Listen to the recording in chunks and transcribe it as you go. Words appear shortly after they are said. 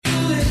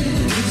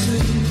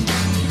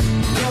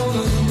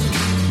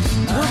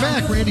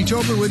back. Randy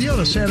Tobler with you on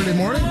a Saturday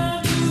morning,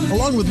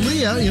 along with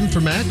Leah in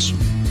for Max.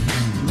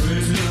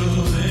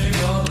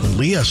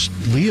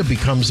 Leah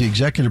becomes the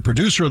executive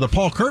producer of the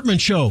Paul Kurtman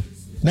Show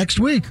next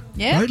week.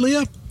 Yeah. Right,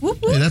 Leah?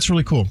 Whoop, whoop. Yeah, that's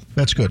really cool.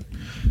 That's good.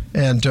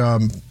 And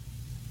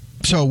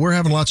so we're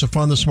having lots of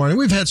fun this morning.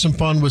 We've had some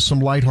fun with some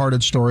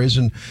lighthearted stories,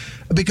 and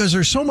because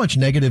there's so much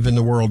negative in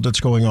the world that's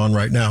going on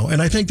right now.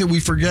 And I think that we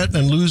forget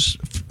and lose,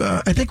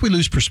 I think we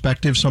lose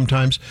perspective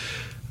sometimes.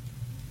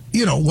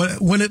 You know,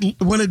 when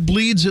it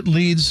bleeds, it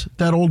leads.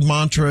 That old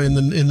mantra in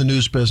the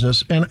news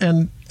business,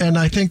 and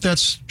I think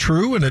that's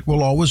true, and it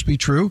will always be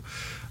true.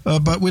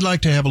 But we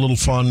like to have a little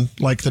fun,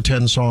 like the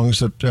 10 songs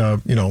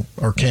that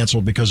are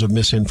canceled because of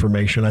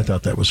misinformation. I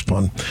thought that was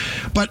fun.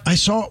 But I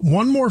saw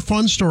one more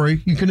fun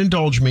story. You can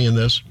indulge me in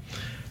this.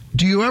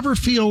 Do you ever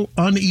feel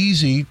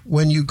uneasy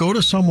when you go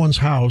to someone's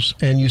house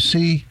and you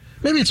see,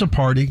 maybe it's a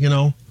party,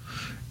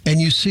 and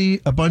you see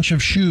a bunch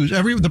of shoes.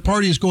 The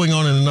party is going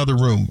on in another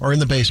room or in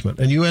the basement,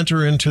 and you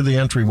enter into the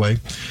entryway,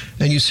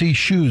 and you see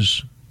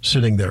shoes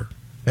sitting there.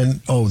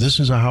 And this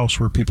is a house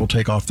where people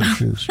take off their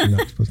shoes. You're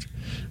not supposed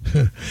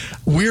to.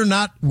 We're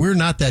not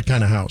that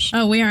kind of house.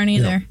 Oh, we aren't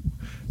either.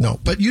 No,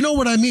 but you know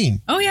what I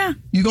mean. Oh yeah.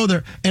 You go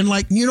there, and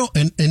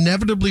and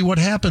inevitably what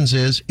happens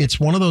is it's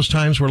one of those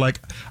times where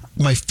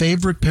my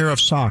favorite pair of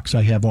socks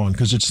I have on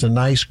because it's the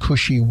nice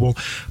cushy wool,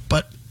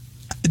 but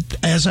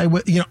as I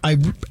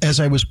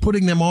was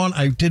putting them on,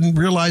 I didn't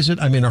realize it.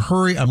 I'm in a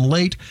hurry. I'm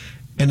late,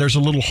 and there's a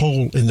little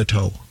hole in the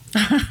toe.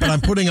 But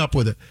I'm putting up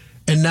with it.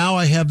 And now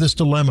I have this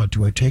dilemma.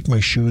 Do I take my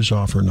shoes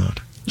off or not?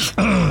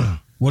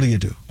 What do you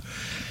do?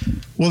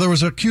 Well, there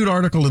was a cute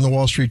article in the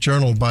Wall Street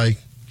Journal by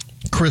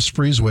Chris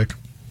Frieswick,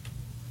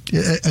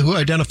 who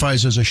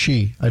identifies as a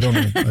she. I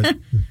don't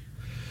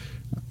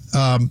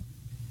know.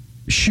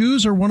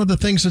 Shoes are one of the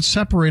things that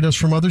separate us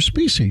from other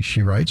species,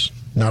 she writes.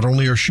 Not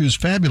only are shoes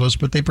fabulous,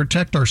 but they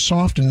protect our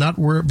soft and not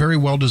very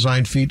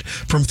well-designed feet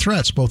from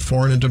threats, both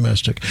foreign and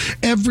domestic.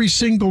 Every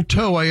single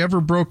toe I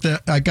ever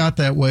I got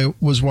that way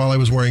was while I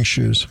was wearing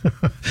shoes.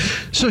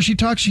 So she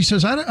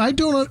says, I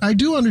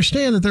do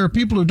understand that there are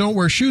people who don't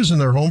wear shoes in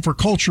their home for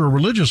cultural or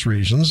religious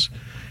reasons.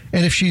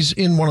 And if she's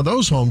in one of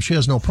those homes, she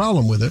has no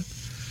problem with it.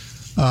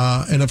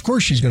 And of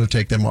course she's going to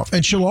take them off.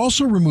 And she'll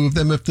also remove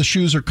them if the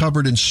shoes are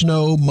covered in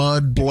snow,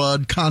 mud,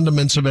 blood,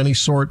 condiments of any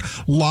sort,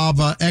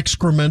 lava,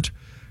 excrement,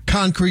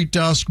 concrete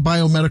dust,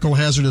 biomedical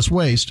hazardous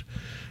waste.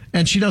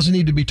 And she doesn't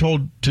need to be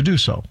told to do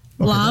so.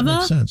 Okay, lava? That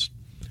makes sense.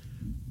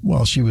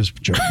 Well, she was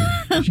joking.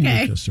 Okay. She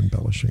was just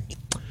embellishing.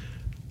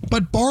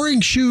 But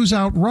barring shoes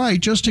outright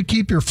just to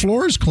keep your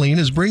floors clean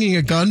is bringing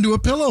a gun to a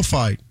pillow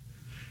fight.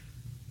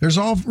 There's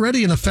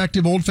already an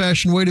effective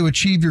old-fashioned way to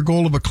achieve your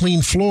goal of a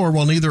clean floor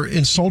while neither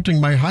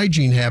insulting my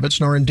hygiene habits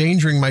nor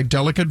endangering my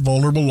delicate,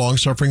 vulnerable,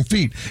 long-suffering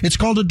feet. It's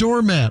called a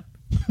doormat.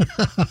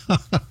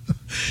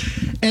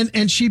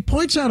 And she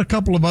points out a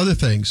couple of other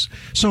things.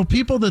 So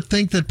people that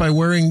think that by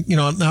wearing,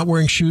 not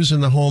wearing shoes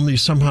in the home,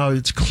 somehow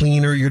it's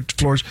cleaner, your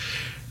floors.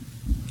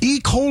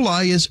 E.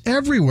 coli is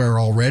everywhere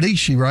already,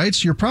 she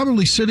writes. You're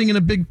probably sitting in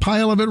a big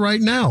pile of it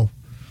right now.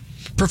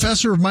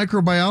 Professor of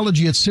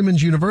microbiology at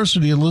Simmons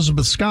University,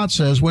 Elizabeth Scott,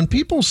 says, when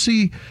people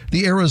see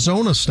the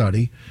Arizona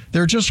study,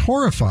 they're just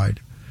horrified.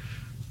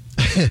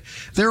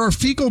 There are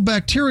fecal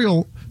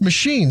bacterial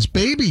machines.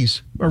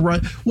 Babies are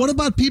right. What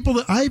about people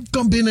that I've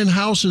been in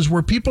houses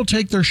where people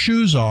take their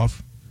shoes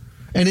off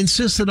and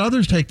insist that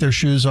others take their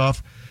shoes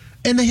off,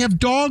 and they have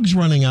dogs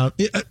running out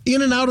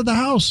in and out of the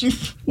house.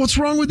 What's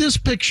wrong with this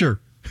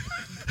picture?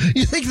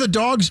 You think the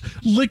dog's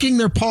licking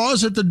their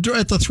paws at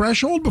the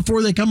threshold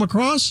before they come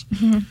across?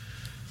 Mm-hmm.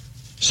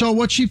 So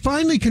what she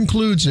finally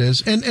concludes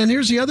is, and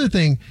here's the other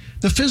thing,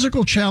 the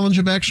physical challenge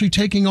of actually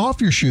taking off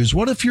your shoes.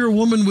 What if you're a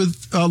woman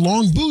with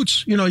long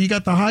boots? You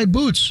got the high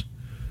boots.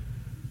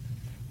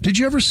 Did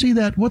you ever see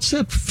that? What's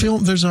that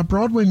film? There's a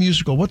Broadway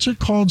musical. What's it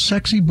called?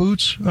 Sexy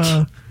Boots?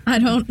 I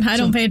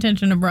don't pay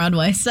attention to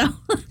Broadway, so.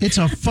 It's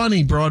a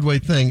funny Broadway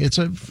thing. It's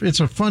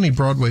a funny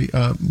Broadway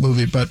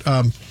movie, but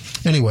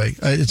anyway,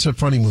 it's a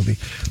funny movie.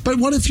 But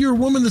what if you're a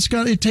woman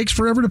it takes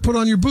forever to put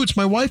on your boots?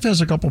 My wife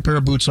has a couple pair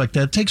of boots like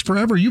that. It takes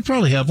forever. You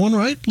probably have one,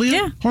 right, Leah?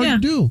 Yeah. Hard to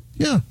do.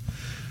 Yeah.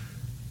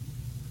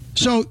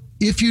 So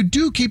if you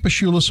do keep a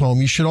shoeless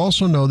home, you should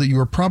also know that you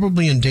are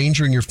probably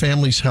endangering your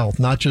family's health,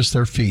 not just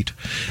their feet.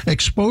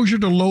 Exposure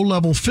to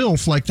low-level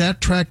filth like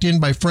that tracked in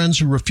by friends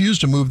who refuse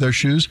to move their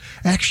shoes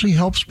actually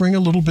helps bring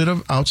a little bit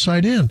of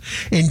outside in.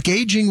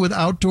 Engaging with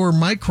outdoor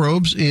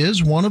microbes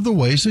is one of the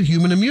ways that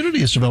human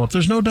immunity is developed.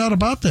 There's no doubt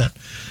about that.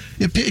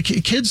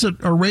 Kids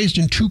that are raised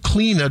in too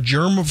clean a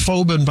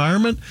germaphobe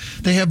environment,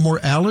 they have more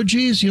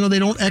allergies. They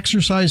don't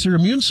exercise their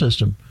immune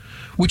system,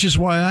 which is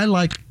why I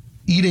like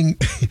eating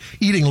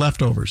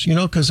leftovers,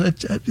 because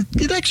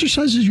it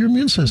exercises your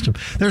immune system.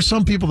 There's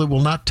some people that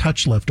will not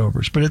touch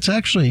leftovers, but it's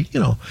actually,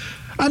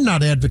 I'm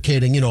not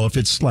advocating, if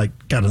it's like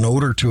got an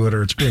odor to it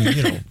or it's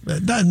been,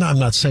 I'm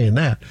not saying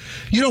that.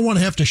 You don't want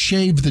to have to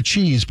shave the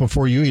cheese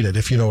before you eat it,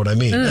 if you know what I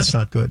mean. Ugh. That's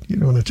not good. You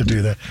don't have to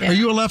do that. Yeah. Are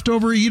you a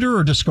leftover eater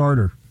or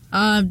discarder?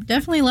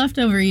 Definitely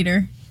leftover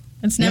eater.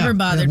 It's never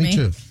bothered me. Me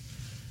too.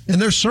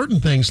 And there's certain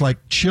things like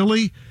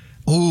chili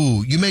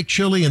Ooh, you make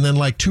chili, and then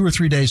like 2 or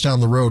 3 days down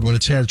the road, when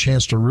it's had a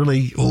chance to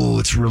really,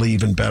 it's really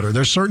even better.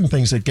 There's certain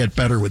things that get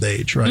better with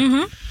age, right?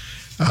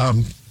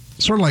 Mm-hmm.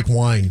 Sort of like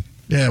wine.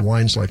 Yeah,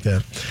 wine's like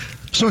that.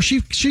 So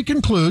she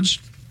concludes,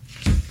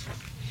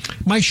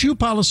 my shoe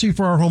policy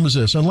for our home is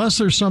this: unless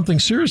there's something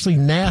seriously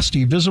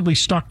nasty visibly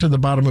stuck to the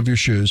bottom of your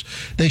shoes,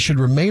 they should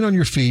remain on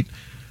your feet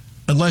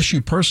unless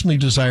you personally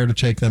desire to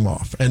take them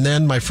off. And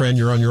then, my friend,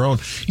 you're on your own.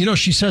 You know,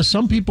 she says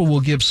some people will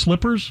give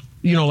slippers,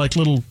 you know, like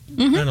little,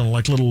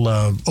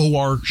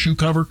 OR shoe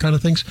cover kind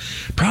of things.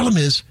 Problem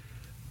is,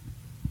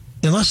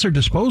 unless they're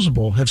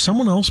disposable, have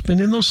someone else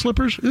been in those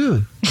slippers?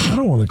 Ew, I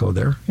don't want to go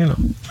there, you know.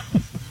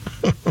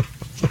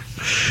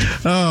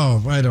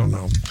 Oh, I don't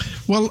know.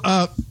 Well,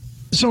 I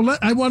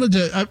wanted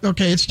to,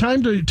 it's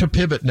time to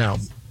pivot now.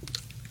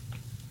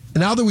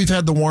 Now that we've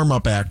had the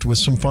warm-up act with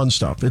some fun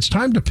stuff, it's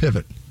time to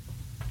pivot.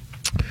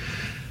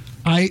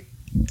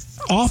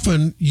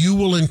 Often you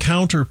will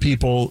encounter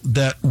people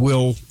that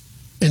will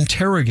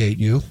interrogate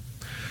you,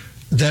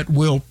 that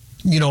will,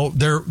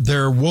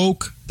 they're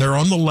woke, they're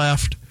on the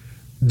left,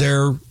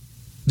 they're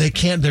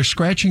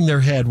scratching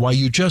their head why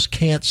you just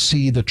can't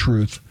see the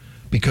truth,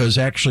 because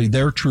actually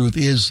their truth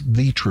is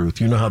the truth.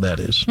 You know how that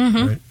is,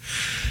 right?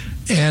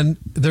 And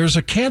there's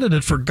a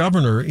candidate for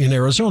governor in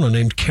Arizona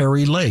named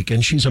Kari Lake,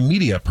 and she's a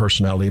media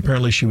personality.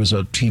 Apparently she was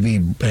a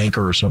TV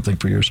anchor or something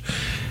for years.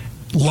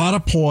 A lot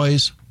of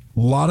poise, a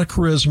lot of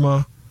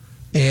charisma,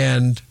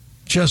 and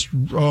just,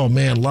 a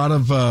lot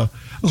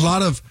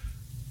of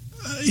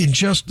in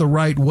just the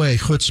right way,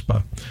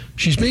 chutzpah.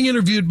 She's being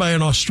interviewed by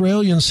an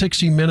Australian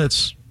 60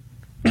 Minutes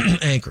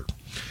anchor.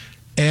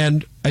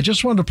 And I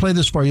just wanted to play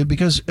this for you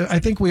because I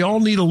think we all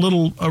need a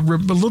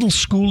little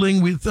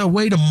schooling, with a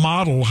way to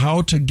model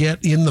how to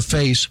get in the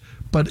face,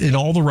 but in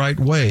all the right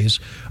ways,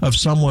 of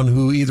someone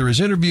who either is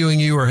interviewing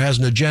you or has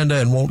an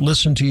agenda and won't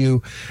listen to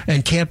you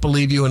and can't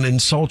believe you and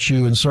insults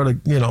you and sort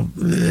of,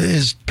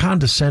 is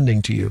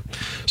condescending to you.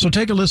 So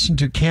take a listen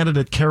to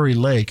candidate Kari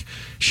Lake.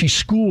 She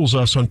schools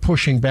us on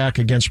pushing back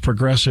against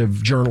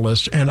progressive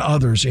journalists and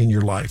others in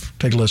your life.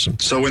 Take a listen.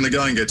 So when the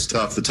going gets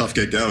tough, the tough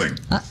get going.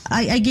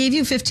 I gave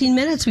you 15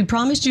 minutes. We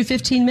promised you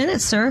 15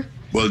 minutes, sir.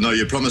 Well, no,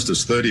 you promised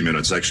us 30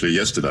 minutes, actually,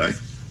 yesterday.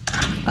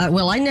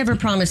 Well, I never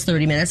promised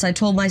 30 minutes. I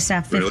told my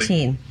staff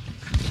 15.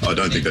 Really? I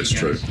don't think that's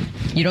true.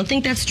 You don't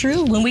think that's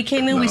true? When we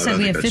came in, we said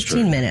we have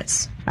 15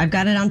 minutes. I've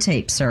got it on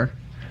tape, sir.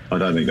 I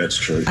don't think that's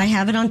true. I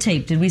have it on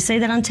tape. Did we say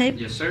that on tape?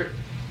 Yes, sir.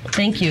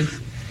 Thank you.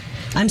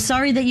 I'm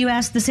sorry that you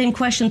asked the same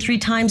question 3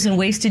 times and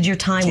wasted your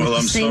time with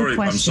the same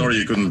question. I'm sorry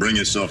you couldn't bring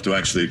yourself to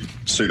actually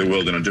see the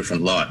world in a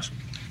different light.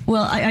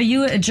 Well, are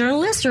you a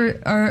journalist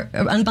or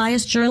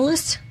unbiased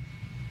journalist?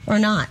 Or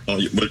not?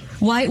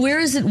 Why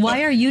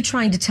are you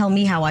trying to tell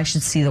me how I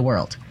should see the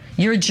world?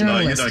 You're a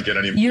journalist. No, you don't get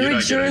any. You're you don't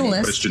a journalist. Get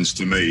any questions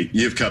to me.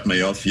 You've cut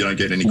me off. You don't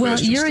get any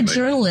questions to me. Well, you're a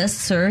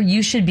journalist, sir.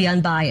 You should be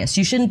unbiased.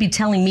 You shouldn't be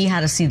telling me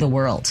how to see the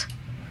world.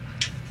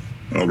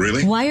 Oh,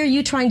 really? Why are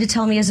you trying to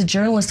tell me as a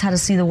journalist how to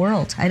see the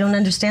world? I don't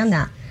understand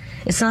that.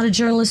 It's not a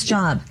journalist's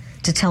job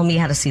to tell me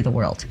how to see the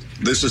world.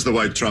 This is the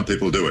way Trump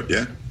people do it,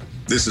 yeah?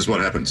 This is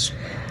what happens.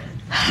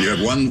 You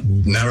have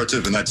one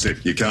narrative and that's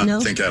it. You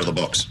can't think out of the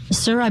box.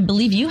 Sir, I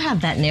believe you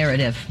have that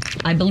narrative.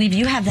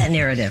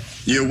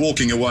 You're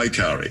walking away,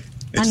 Kari.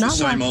 It's the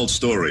same old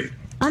story.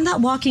 I'm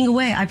not walking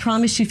away. I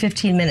promised you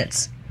 15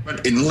 minutes.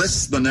 But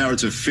unless the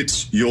narrative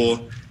fits your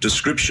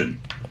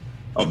description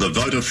of the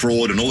voter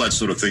fraud and all that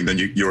sort of thing, then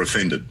you're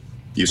offended.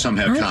 You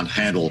somehow can't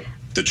handle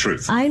the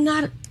truth. I'm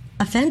not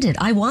offended.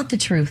 I want the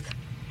truth.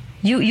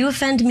 You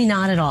offend me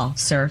not at all,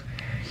 sir.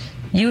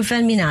 You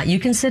offend me not. You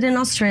can sit in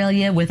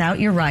Australia without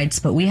your rights,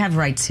 but we have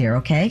rights here,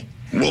 okay?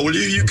 Well,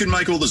 you can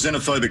make all the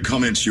xenophobic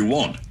comments you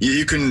want.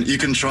 You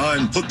can try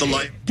and put the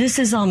light. This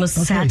is almost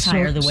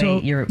satire, the way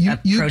you're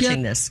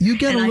approaching this. You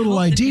get a little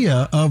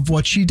idea of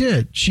what she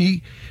did.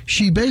 She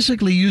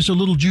basically used a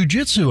little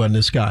jujitsu on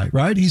this guy,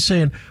 right? He's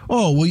saying,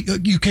 oh, well,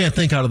 you can't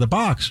think out of the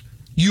box.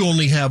 You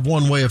only have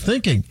one way of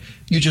thinking.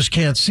 You just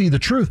can't see the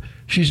truth.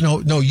 She's no,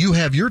 you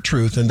have your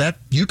truth, and that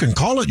you can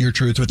call it your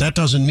truth, but that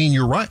doesn't mean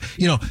you're right.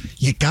 You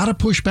got to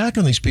push back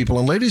on these people.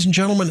 And ladies and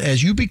gentlemen,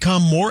 as you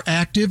become more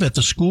active at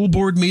the school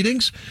board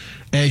meetings,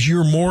 as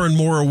you're more and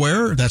more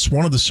aware, that's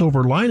one of the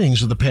silver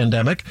linings of the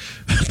pandemic.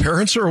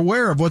 Parents are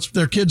aware of what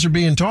their kids are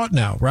being taught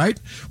now, right?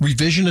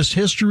 Revisionist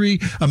history.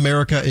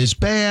 America is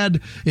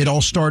bad. It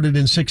all started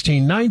in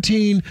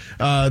 1619.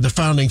 The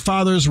founding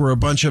fathers were a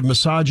bunch of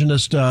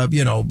misogynist,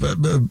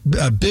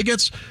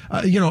 bigots.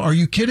 Are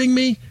you kidding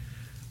me?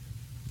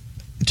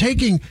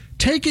 Taking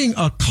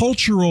a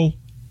cultural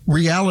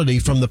reality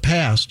from the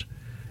past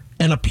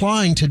and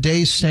applying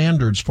today's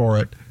standards for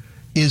it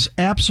is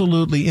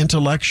absolutely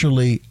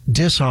intellectually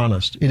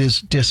dishonest. It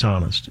is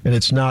dishonest, and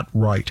it's not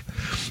right.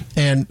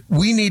 And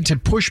we need to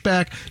push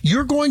back.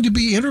 You're going to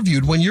be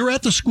interviewed when you're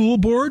at the school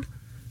board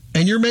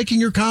and you're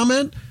making your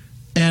comment,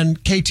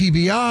 and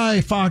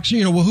KTVI, Fox,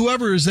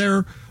 whoever is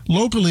there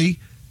locally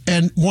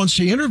and wants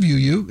to interview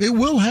you, it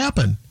will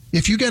happen.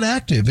 if you get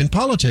active in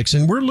politics,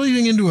 and we're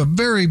leading into a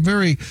very,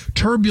 very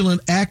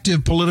turbulent,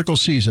 active political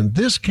season,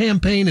 this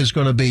campaign is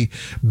going to be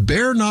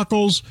bare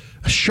knuckles,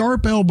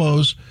 sharp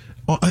elbows,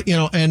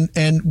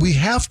 and we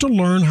have to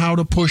learn how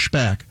to push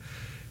back.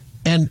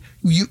 And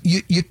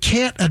you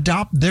can't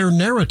adopt their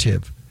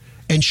narrative.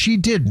 And she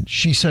didn't.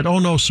 She said, "Oh,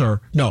 no,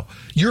 sir. No,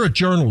 you're a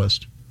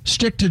journalist.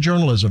 Stick to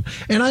journalism."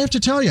 And I have to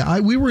tell you,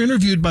 we were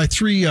interviewed by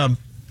three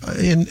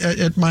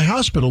at my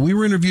hospital. We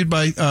were interviewed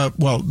by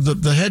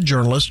the head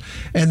journalist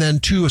and then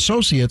two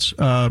associates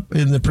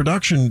in the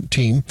production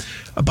team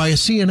by a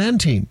CNN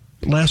team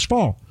last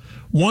fall,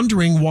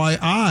 wondering why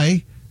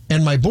I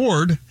and my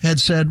board had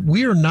said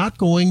we are not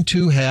going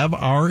to have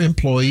our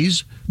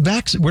employees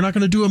vaccinated. We're not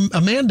going to do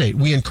a mandate.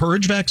 We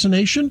encourage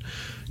vaccination.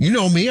 You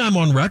know me, I'm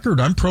on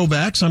record. I'm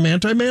pro-vax. I'm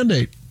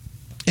anti-mandate.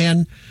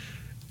 And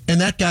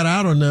that got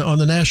out on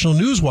the national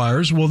news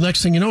wires. Well,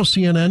 next thing you know,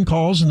 CNN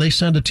calls and they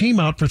send a team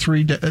out for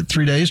 3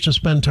 days to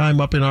spend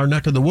time up in our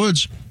neck of the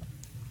woods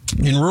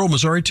in rural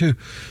Missouri to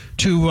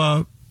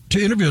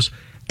interview us.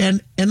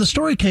 And the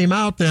story came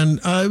out then.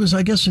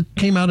 It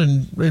came out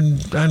in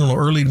I don't know,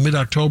 early to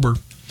mid-October.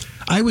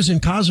 I was in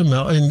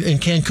Cozumel, in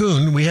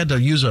Cancun. We had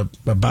to use a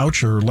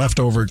voucher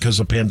leftover because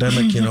of the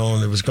pandemic, and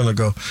it was going to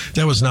go.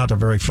 That was not a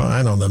very fun.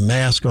 I don't know, the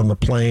mask on the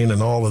plane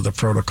and all of the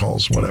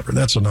protocols, whatever.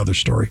 That's another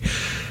story.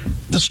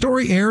 The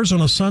story airs on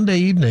a Sunday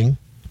evening,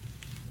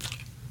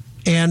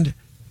 and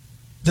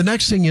the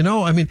next thing you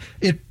know,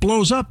 it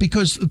blows up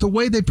because the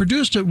way they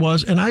produced it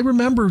was, and I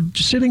remember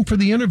sitting for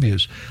the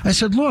interviews. I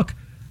said, look,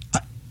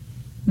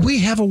 we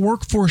have a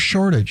workforce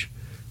shortage.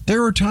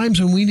 There are times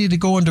when we need to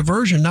go on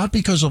diversion, not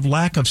because of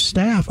lack of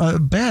staff,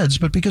 beds,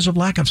 but because of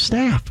lack of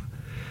staff.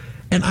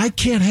 And I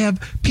can't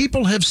have,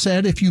 people have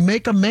said, if you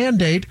make a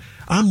mandate,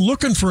 I'm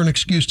looking for an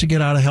excuse to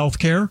get out of health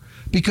care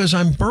because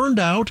I'm burned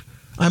out,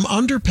 I'm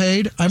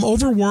underpaid, I'm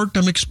overworked,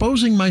 I'm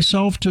exposing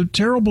myself to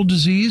terrible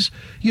disease,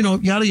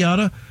 yada,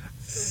 yada.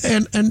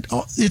 And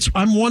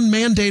I'm one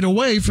mandate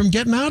away from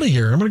getting out of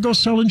here. I'm going to go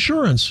sell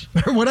insurance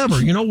or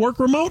whatever, work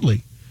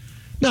remotely.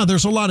 Now,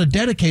 there's a lot of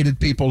dedicated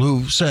people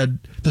who said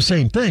the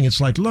same thing. It's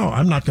like, no,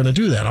 I'm not going to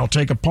do that. I'll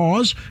take a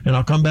pause and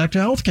I'll come back to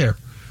healthcare.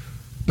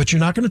 But you're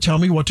not going to tell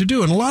me what to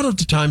do. And a lot of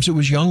the times it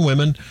was young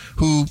women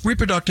who,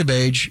 reproductive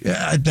age,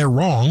 they're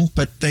wrong,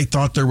 but they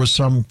thought there was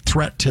some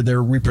threat to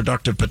their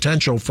reproductive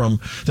potential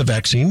from the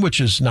vaccine, which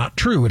is not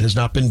true. It has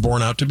not been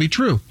borne out to be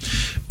true.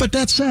 But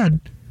that said,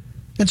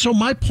 and so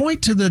my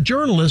point to the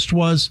journalist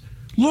was,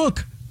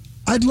 look,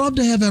 I'd love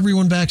to have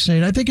everyone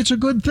vaccinated. I think it's a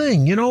good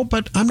thing,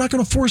 but I'm not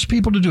going to force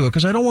people to do it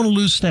because I don't want to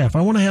lose staff.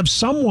 I want to have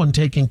someone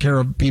taking care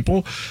of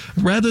people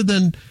rather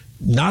than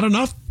not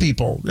enough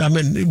people.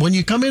 When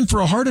you come in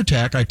for a heart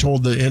attack, I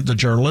told the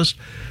journalist,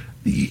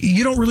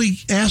 you don't really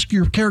ask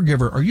your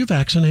caregiver, are you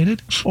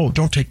vaccinated? Oh,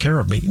 don't take care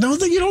of me. No,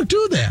 you don't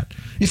do that.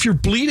 If you're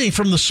bleeding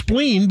from the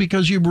spleen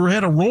because you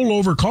had a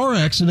rollover car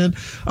accident,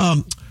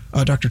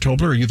 Dr.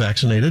 Tobler, are you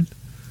vaccinated?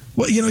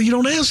 Well, you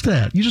don't ask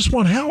that. You just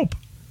want help.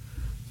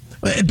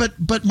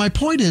 But my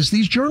point is,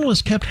 these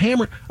journalists kept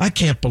hammering, I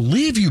can't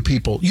believe you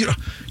people.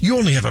 You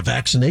only have a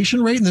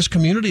vaccination rate in this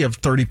community of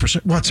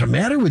 30%. What's the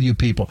matter with you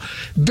people?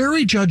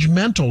 Very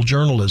judgmental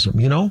journalism,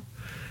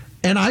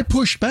 And I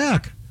pushed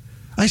back.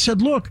 I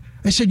said, look,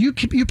 you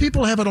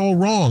people have it all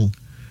wrong.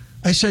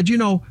 I said,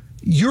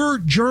 your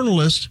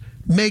journalists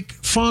make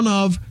fun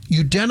of,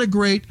 you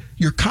denigrate,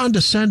 you're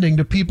condescending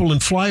to people in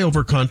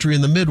flyover country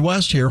in the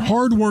Midwest here,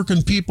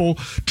 hardworking people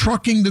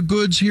trucking the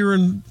goods here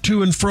and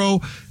to and fro,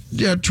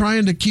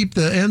 trying to keep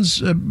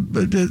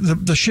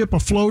the ship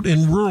afloat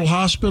in rural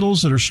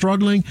hospitals that are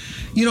struggling.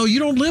 You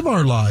don't live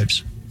our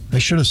lives. I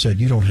should have said,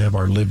 you don't have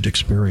our lived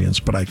experience,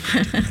 but I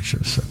should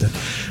have said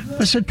that.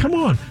 I said, come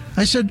on.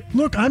 I said,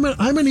 look, I'm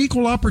an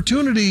equal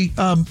opportunity,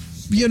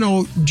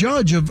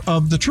 judge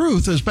of the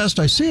truth as best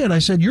I see it. I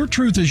said, your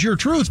truth is your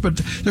truth, but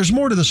there's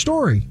more to the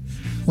story.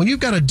 When you've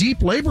got a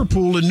deep labor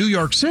pool in New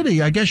York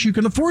City, I guess you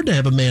can afford to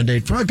have a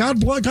mandate.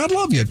 God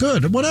love you.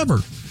 Good, whatever.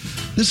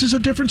 This is a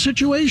different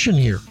situation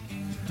here.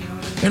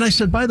 And I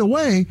said, by the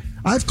way,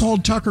 I've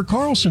called Tucker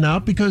Carlson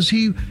out because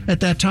he, at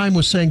that time,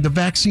 was saying the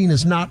vaccine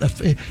is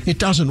it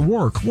doesn't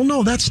work. Well,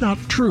 no, that's not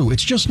true.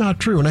 It's just not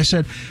true. And I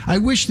said, I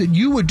wish that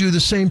you would do the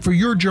same for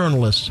your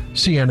journalists,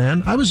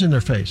 CNN. I was in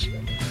their face.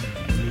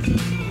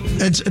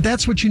 And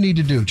that's what you need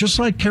to do. Just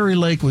like Kerry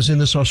Lake was in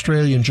this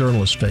Australian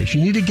journalist's face.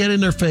 You need to get in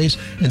their face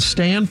and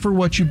stand for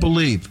what you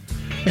believe.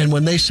 And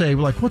when they say,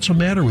 what's the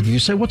matter with you? You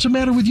say, what's the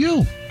matter with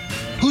you?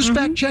 Who's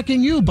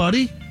fact-checking you,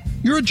 buddy?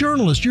 You're a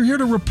journalist. You're here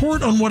to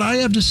report on what I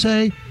have to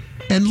say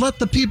and let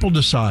the people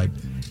decide.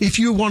 If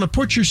you want to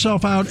put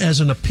yourself out as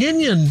an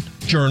opinion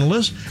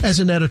journalist, as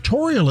an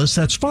editorialist,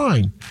 that's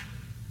fine.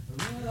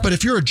 But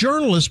if you're a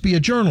journalist, be a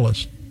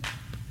journalist.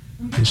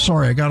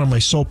 Sorry, I got on my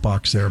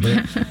soapbox there,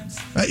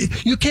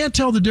 but you can't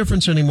tell the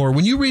difference anymore.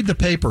 When you read the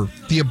paper,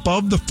 the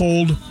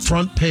above-the-fold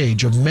front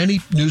page of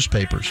many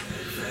newspapers,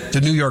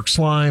 the New York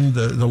Slime,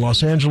 the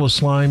Los Angeles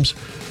Slimes,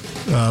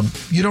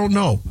 you don't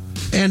know.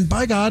 And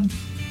by God,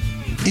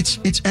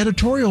 it's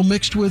editorial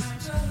mixed with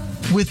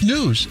with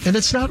news, and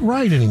it's not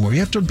right anymore. You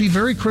have to be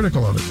very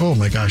critical of it. Oh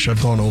my gosh,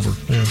 I've gone over.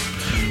 Yeah.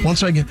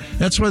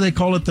 That's why they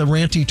call it the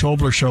ranty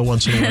Tobler show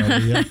once in a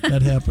while. Yeah,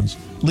 that happens.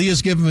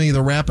 Leah's giving me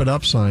the wrap it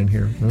up sign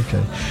here.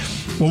 Okay.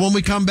 Well, when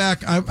we come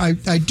back,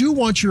 I do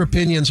want your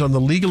opinions on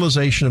the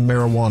legalization of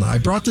marijuana. I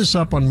brought this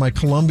up on my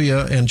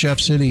Columbia and Jeff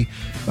City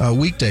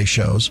weekday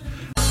shows.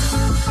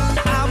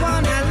 I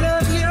wanna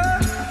love you.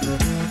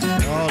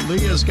 Oh,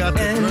 Leah's got the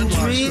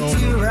dreadlocks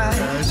going,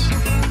 guys.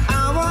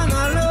 I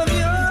wanna love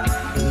you.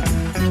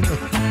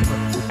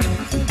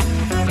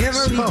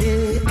 Every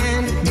day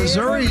and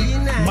Missouri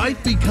every night.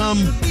 might become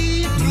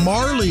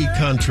Marley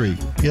country.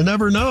 You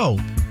never know.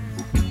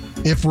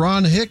 If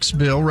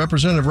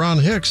Representative Ron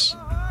Hicks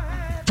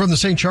from the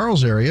St.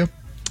 Charles area,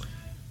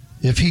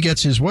 if he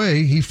gets his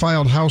way, he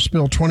filed House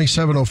Bill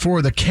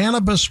 2704, the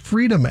Cannabis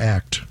Freedom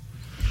Act,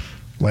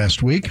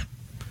 last week.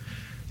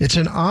 It's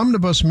an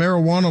omnibus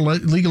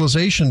marijuana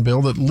legalization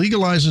bill that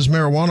legalizes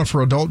marijuana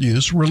for adult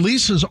use,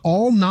 releases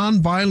all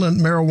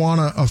nonviolent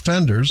marijuana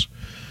offenders,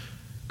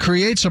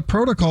 creates a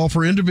protocol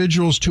for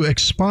individuals to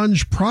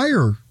expunge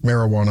prior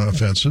marijuana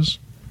offenses.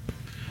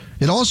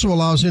 It also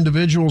allows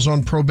individuals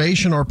on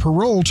probation or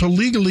parole to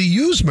legally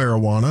use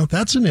marijuana.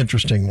 That's an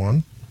interesting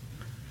one.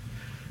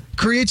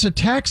 Creates a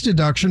tax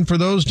deduction for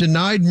those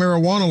denied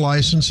marijuana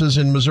licenses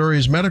in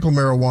Missouri's medical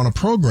marijuana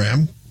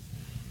program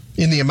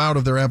in the amount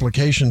of their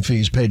application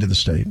fees paid to the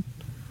state.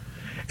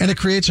 And it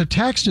creates a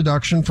tax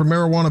deduction for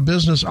marijuana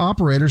business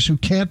operators who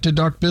can't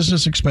deduct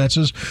business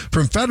expenses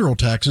from federal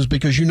taxes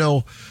because,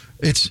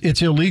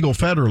 it's illegal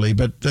federally,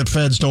 but the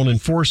feds don't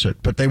enforce it.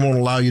 But they won't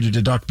allow you to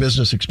deduct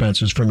business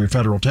expenses from your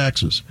federal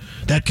taxes.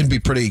 That can be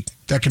pretty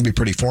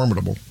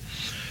formidable.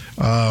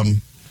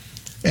 And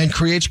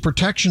creates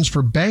protections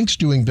for banks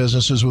doing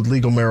businesses with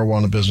legal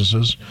marijuana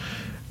businesses,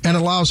 and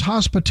allows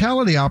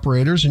hospitality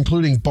operators,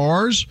 including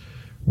bars,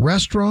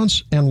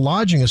 restaurants, and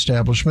lodging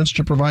establishments,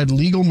 to provide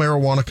legal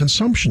marijuana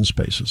consumption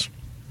spaces.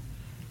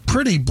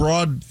 Pretty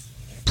broad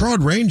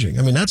ranging.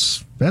 I mean,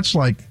 that's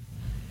like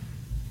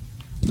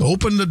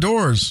open the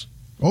doors,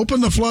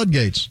 open the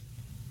floodgates.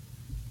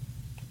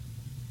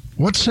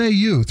 What say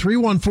you?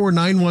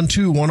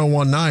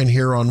 314-912-1019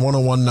 here on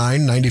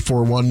 1019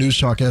 94.1 News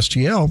Talk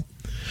STL.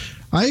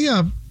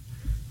 I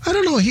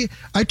don't know.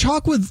 I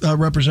talked with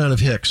Representative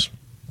Hicks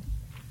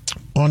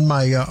on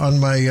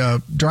my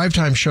drive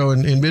time show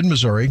in mid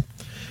Missouri,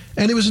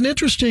 and it was an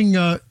interesting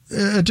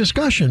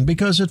discussion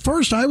because at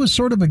first I was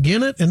sort of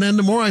against it, and then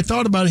the more I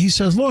thought about it, he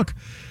says, "Look,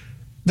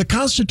 the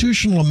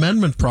constitutional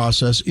amendment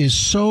process is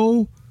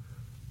so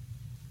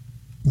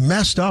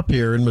messed up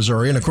here in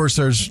Missouri, and of course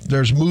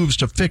there's moves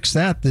to fix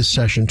that this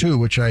session too,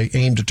 which I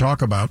aim to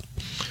talk about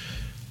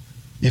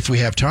if we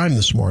have time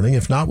this morning.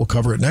 If not, we'll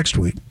cover it next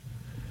week."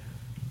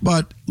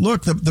 But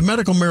look, the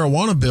medical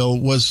marijuana bill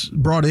was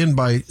brought in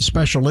by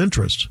special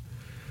interests,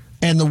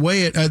 and the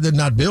way it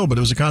not bill, but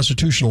it was a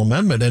constitutional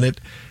amendment,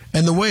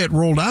 and the way it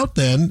rolled out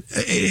then,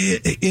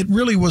 it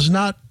really was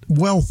not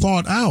well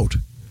thought out.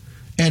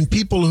 And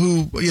people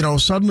who,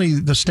 suddenly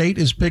the state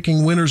is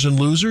picking winners and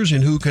losers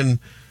and who can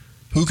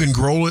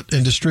grow it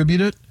and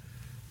distribute it.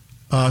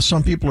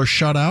 Some people are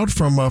shut out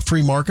from a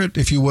free market,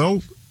 if you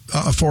will,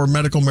 for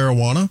medical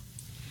marijuana.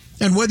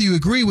 And whether you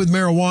agree with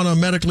marijuana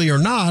medically or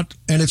not,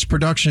 and its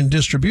production and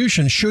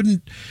distribution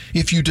shouldn't,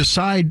 if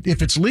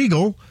it's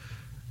legal,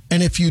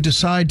 and if you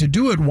decide to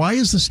do it, why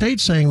is the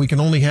state saying we can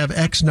only have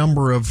X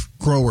number of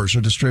growers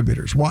or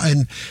distributors? Why?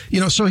 And,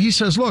 so he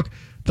says, look,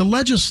 the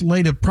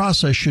legislative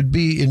process should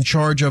be in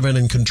charge of it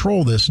and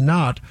control this,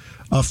 not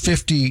a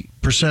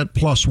 50%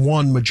 plus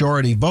one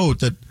majority vote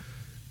that,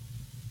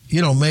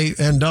 may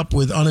end up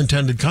with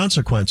unintended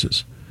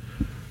consequences.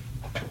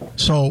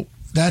 So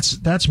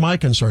that's my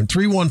concern.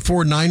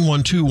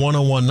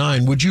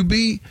 314-912-1019. Would you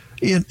be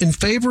in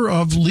favor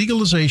of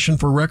legalization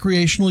for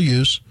recreational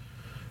use,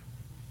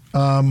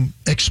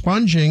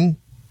 expunging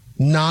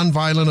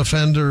nonviolent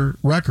offender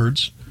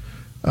records?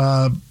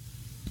 I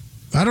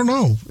don't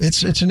know.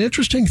 It's an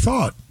interesting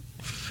thought.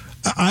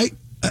 I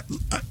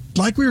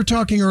like we were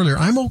talking earlier.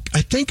 I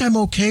think I'm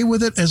okay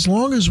with it as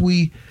long as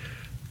we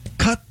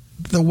cut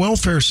the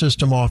welfare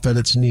system off at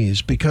its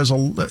knees. Because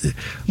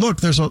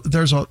look, there's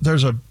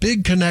a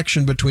big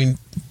connection between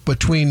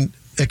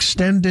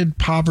extended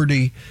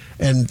poverty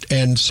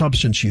and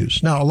substance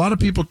use. Now, a lot of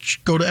people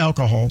go to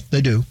alcohol. They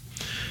do.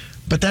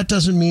 But that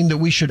doesn't mean that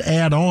we should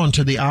add on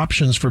to the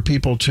options for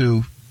people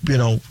to,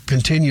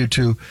 continue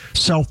to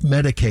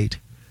self-medicate.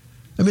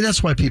 I mean,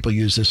 that's why people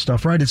use this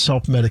stuff, right? It's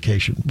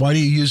self-medication. Why do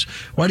you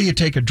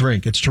take a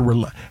drink? It's to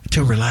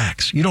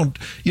relax. You don't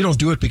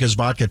do it because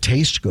vodka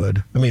tastes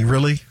good. I mean,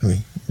 really?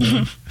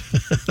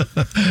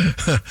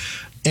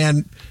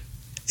 And,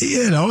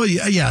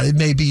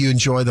 maybe you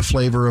enjoy the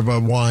flavor of a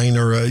wine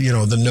or,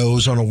 the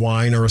nose on a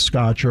wine or a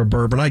scotch or a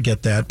bourbon. I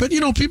get that. But,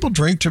 people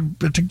drink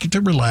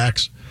to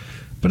relax.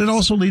 But it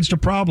also leads to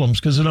problems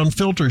because it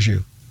unfilters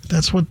you.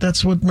 That's what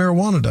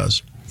marijuana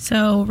does.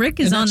 So Rick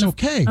is on the...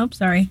 okay. Oh,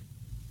 sorry.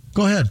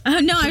 Go ahead.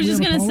 No, I was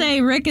just going to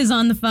say Rick is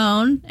on the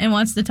phone and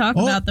wants to talk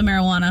about the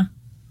marijuana.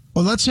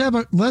 Well, let's have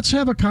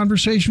a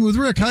conversation with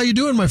Rick. How you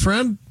doing, my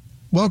friend?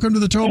 Welcome to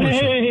the Tobler Show.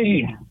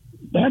 Hey,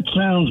 that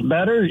sounds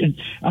better.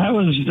 I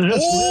was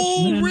just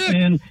old listening. Rick.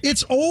 And,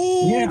 it's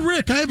old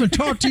Rick. I haven't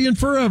talked to you in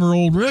forever,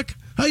 old Rick.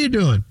 How you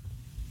doing?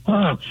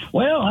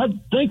 well, I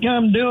think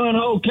I'm doing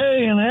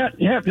okay in that.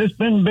 Yeah, just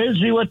been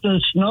busy with the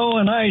snow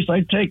and ice. I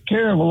take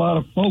care of a lot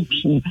of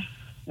folks and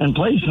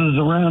places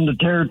around the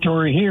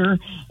territory here.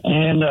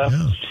 And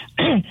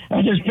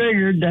I just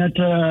figured that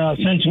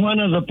since one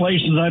of the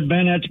places I've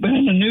been at's been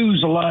in the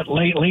news a lot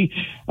lately,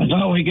 I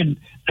thought we could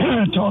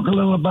talk a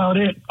little about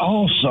it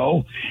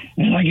also.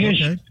 And I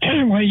guess,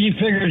 well, you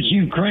figure it's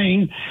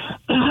Ukraine.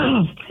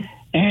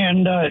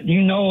 And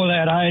you know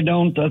that I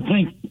don't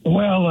think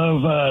well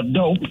of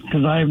dope,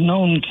 because I've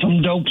known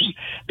some dopes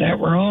that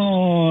were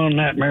on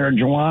that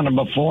marijuana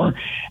before,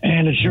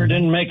 and it sure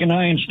didn't make an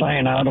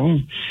Einstein out of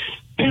them.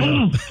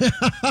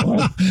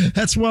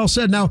 That's well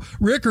said. Now,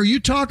 Rick, are you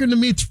talking to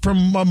me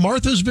from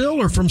Marthasville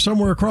or from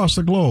somewhere across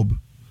the globe?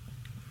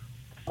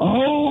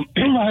 Oh,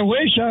 I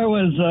wish I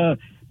was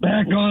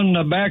back on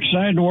the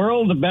backside of the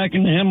world, back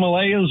in the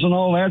Himalayas and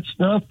all that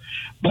stuff,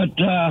 but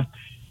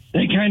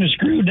they kind of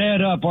screwed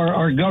that up,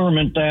 our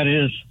government, that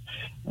is,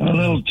 a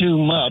little too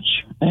much.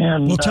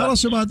 And well, tell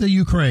us about the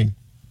Ukraine.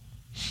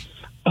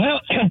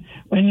 Well,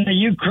 in the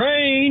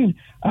Ukraine,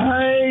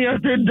 I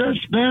did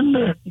spend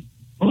a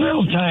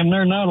little time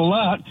there, not a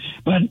lot,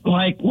 but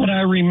like what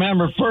I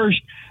remember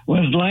first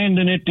was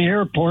landing at the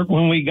airport.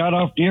 When we got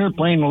off the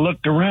airplane and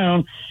looked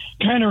around,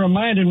 kind of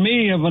reminded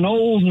me of an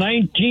old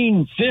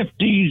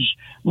 1950s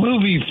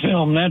movie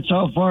film. That's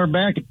how far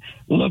back it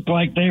looked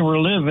like they were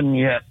living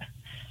yet.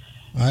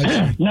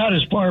 Not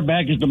as far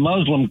back as the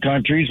Muslim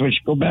countries,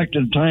 which go back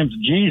to the times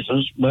of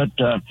Jesus, but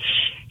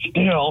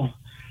still.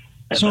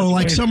 So,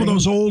 like some of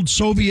those old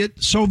Soviet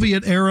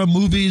era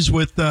movies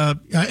with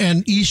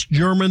and East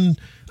German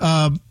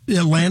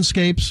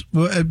landscapes,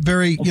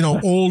 very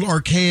old,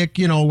 archaic,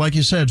 like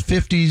you said,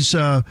 50s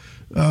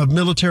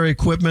military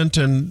equipment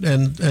and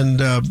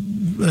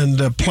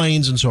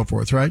planes and so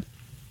forth, right?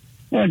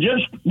 Yeah,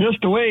 just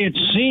the way it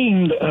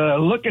seemed,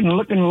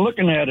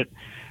 looking at it.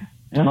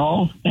 And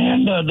all,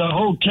 and the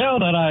hotel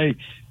that I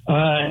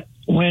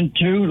went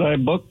to, that I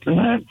booked,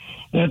 and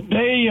that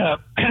they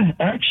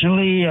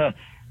actually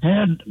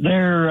had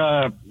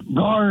their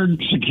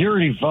guard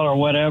security fellow or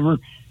whatever.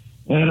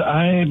 And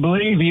I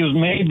believe he was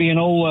maybe an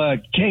old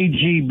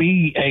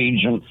KGB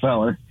agent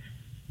feller.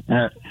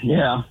 Yeah,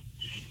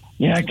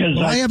 because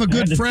I have a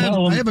good friend.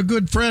 I have a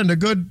good friend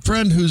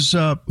who's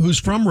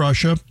from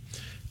Russia,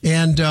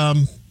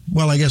 and.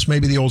 Well, I guess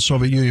maybe the old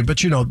Soviet Union,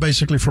 but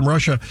basically from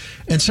Russia,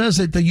 and says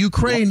that the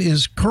Ukraine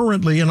is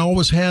currently and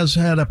always has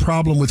had a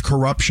problem with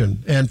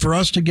corruption. And for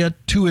us to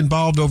get too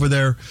involved over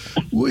there,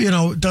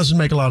 it doesn't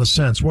make a lot of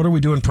sense. What are we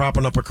doing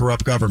propping up a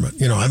corrupt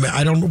government?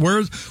 I don't.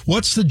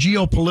 What's the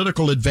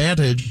geopolitical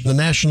advantage, the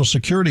national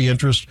security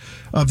interest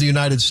of the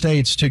United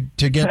States to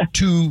get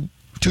too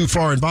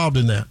far involved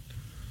in that?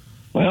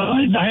 Well,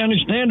 I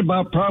understand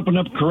about propping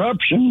up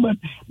corruption,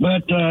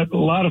 but a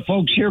lot of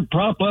folks here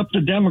prop up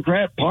the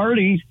Democrat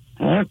Party.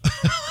 Well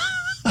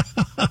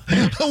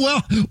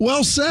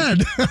said.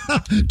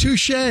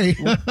 Touché.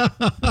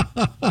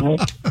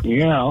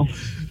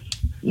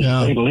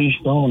 At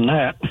least on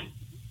that.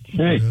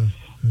 Hey,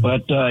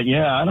 but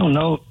I don't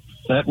know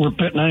that we're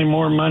putting any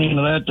more money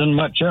into that than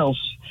much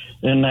else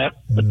in that,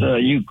 but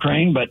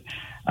Ukraine. But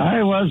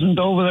I wasn't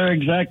over there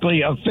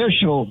exactly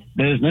official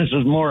business,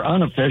 is more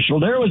unofficial.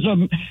 There was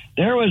a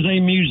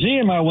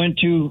museum I went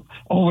to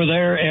over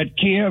there at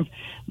Kiev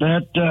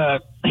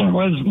that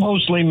was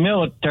mostly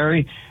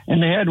military,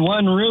 and they had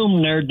one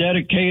room there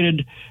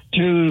dedicated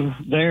to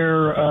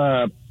their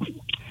I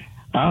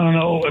don't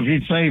know if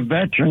you'd say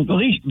veterans, at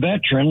least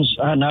veterans,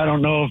 and I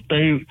don't know if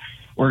they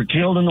were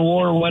killed in the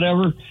war or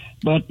whatever,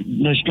 but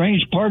the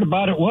strange part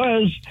about it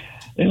was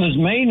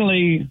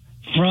mainly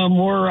from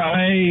where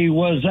I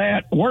was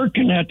at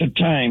working at the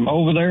time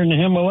over there in the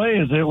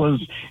Himalayas. It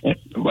was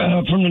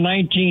from the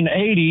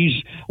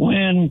 1980s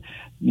when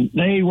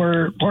they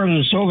were part of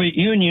the Soviet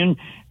Union,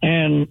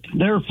 and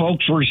their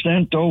folks were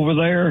sent over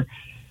there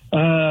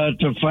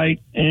to fight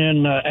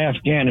in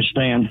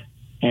Afghanistan.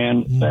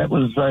 And that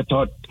was, I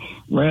thought,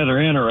 rather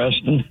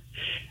interesting.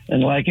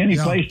 And like any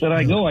place that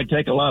I go, I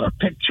take a lot of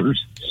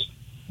pictures,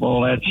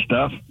 all that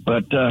stuff.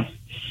 But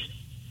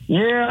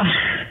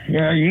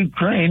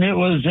Ukraine, it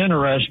was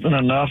interesting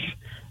enough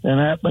and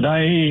that, but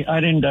I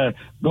didn't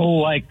go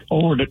like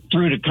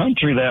through the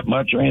country that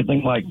much or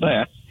anything like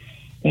that.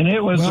 And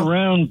it was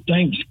around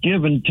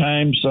Thanksgiving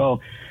time,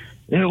 so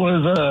it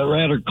was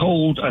rather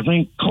cold. I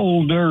think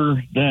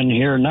colder than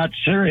here, not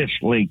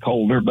seriously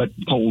colder, but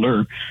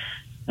colder.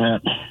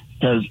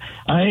 Because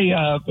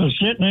I was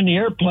sitting in the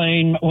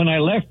airplane when I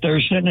left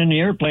there, sitting in the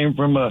airplane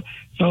from a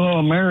fellow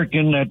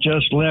American that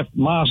just left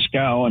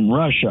Moscow in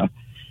Russia.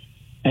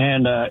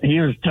 And he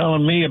was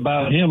telling me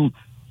about him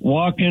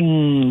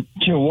walking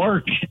to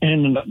work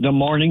in the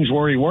mornings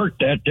where he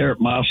worked at there at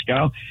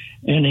Moscow.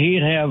 And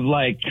he'd have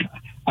like,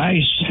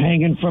 ice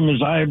hanging from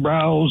his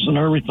eyebrows and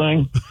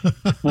everything.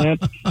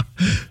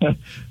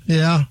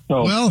 Yeah.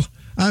 So- Well,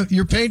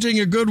 you're painting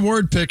a good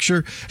word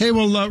picture. Hey,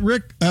 well,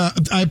 Rick,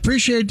 I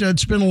appreciate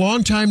it's been a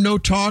long time no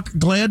talk.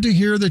 Glad to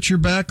hear that you're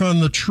back on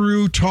the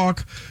True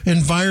Talk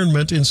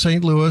environment in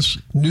St. Louis.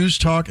 News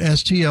Talk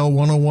STL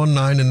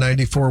 1019 and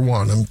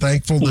 94.1. I'm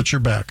thankful that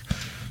you're back.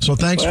 So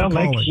thanks for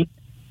calling.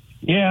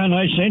 Yeah, and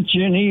I sent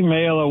you an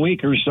email a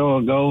week or so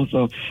ago,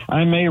 so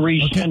I may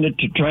resend it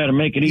to try to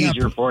make it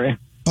easier for you.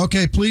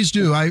 Okay, please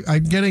do.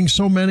 I'm getting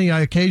so many,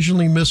 I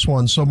occasionally miss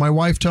one. So my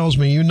wife tells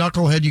me, you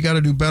knucklehead, you got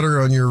to do better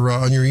on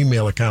your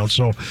email account.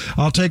 So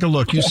I'll take a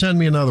look. You send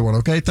me another one,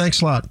 okay?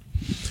 Thanks a lot.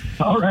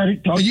 All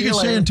right. Talk to you can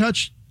later. Stay in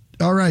touch.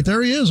 All right,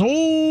 there he is.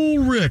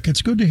 Old Rick.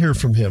 It's good to hear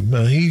from him.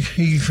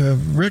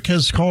 Rick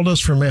has called us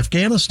from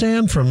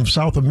Afghanistan, from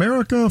South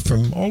America,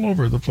 from all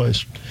over the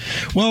place.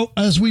 Well,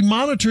 as we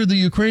monitor the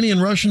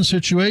Ukrainian-Russian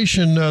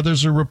situation,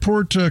 there's a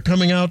report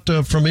coming out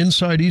from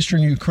inside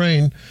eastern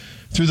Ukraine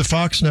through the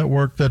Fox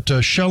network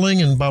that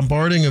shelling and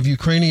bombarding of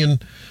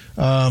Ukrainian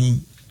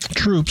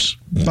troops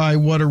by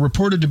what are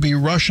reported to be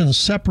Russian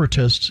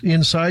separatists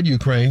inside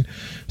Ukraine,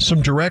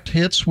 some direct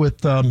hits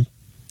with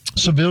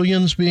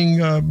civilians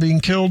being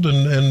killed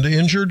and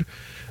injured.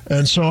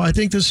 And so I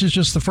think this is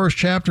just the first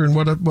chapter in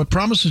what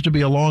promises to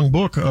be a long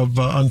book of,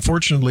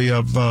 unfortunately,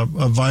 of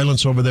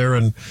violence over there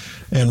and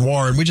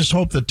war. And we just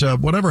hope that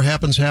whatever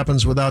happens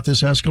without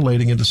this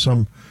escalating into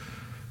some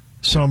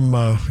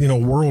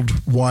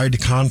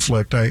worldwide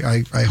conflict.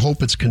 I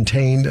hope it's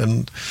contained,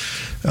 and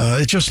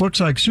it just looks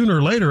like sooner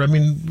or later, I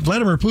mean,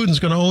 Vladimir Putin's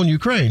going to own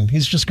Ukraine.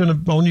 He's just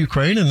going to own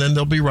Ukraine, and then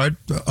they'll be right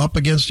up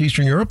against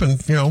Eastern Europe,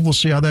 and we'll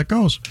see how that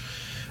goes.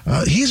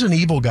 He's an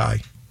evil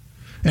guy.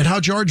 And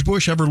how George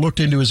Bush ever looked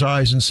into his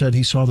eyes and said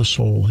he saw the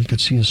soul. He could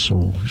see his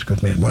soul. He's a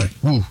good man.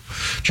 Woo.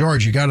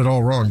 George, you got it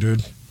all wrong,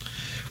 dude.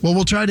 Well,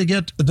 we'll try to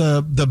get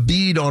the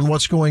bead on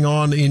what's going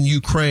on in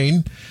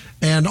Ukraine,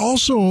 and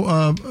also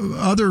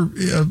other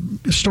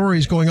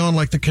stories going on,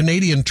 like the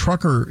Canadian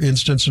trucker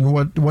instance and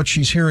what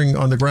she's hearing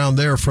on the ground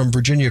there from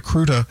Virginia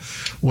Kruta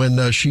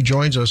when she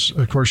joins us.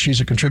 Of course,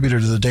 she's a contributor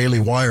to the Daily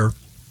Wire.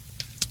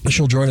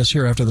 She'll join us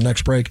here after the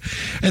next break.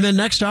 And then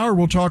next hour,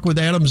 we'll talk with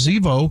Adam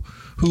Zivo,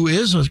 who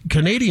is a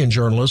Canadian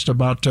journalist,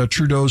 about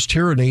Trudeau's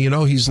tyranny.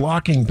 He's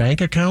locking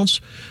bank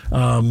accounts.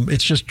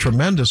 It's just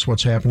tremendous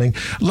what's happening.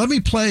 Let's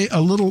play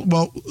a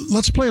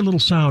little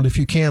sound if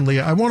you can,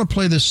 Leah. I want to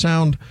play this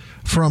sound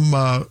from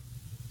Miss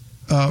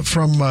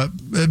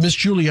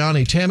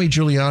Giuliani, Tammy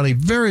Giuliani.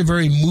 Very,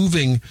 very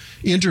moving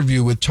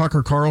interview with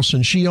Tucker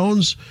Carlson. She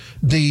owns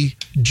the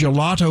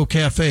Gelato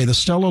Cafe, the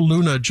Stella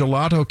Luna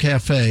Gelato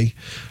Cafe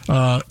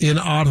in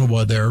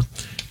Ottawa there.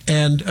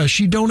 And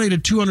she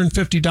donated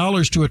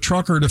 $250 to a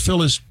trucker to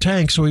fill his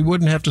tank so he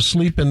wouldn't have to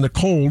sleep in the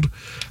cold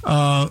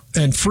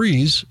and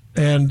freeze.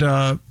 And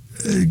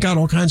got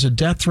all kinds of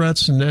death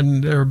threats. And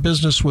then their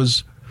business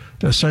was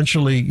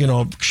essentially,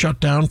 shut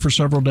down for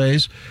several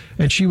days.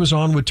 And she was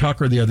on with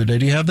Tucker the other day.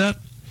 Do you have that?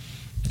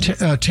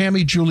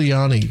 Tammy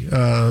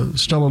Giuliani,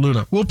 Stella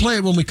Luna. We'll play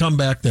it when we come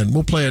back then.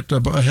 We'll play it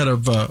ahead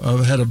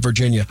of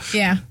Virginia.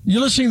 Yeah.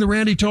 You're listening to the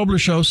Randy Tobler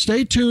Show.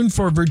 Stay tuned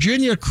for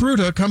Virginia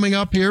Kruta coming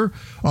up here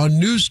on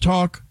News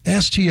Talk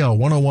STL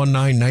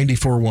 1019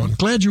 94.1.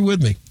 Glad you're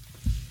with me.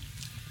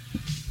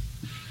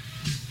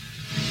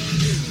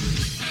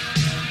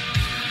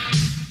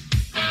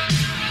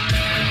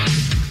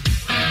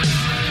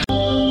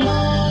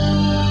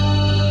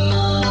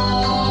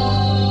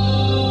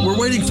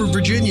 Waiting for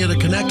Virginia to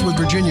connect with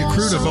Virginia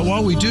Kruta, but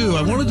while we do,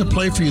 I wanted to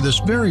play for you this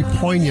very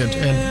poignant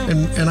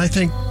and I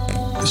think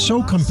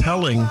so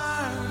compelling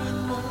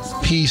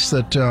piece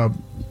that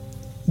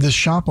this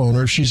shop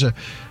owner, she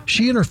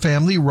and her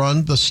family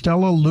run the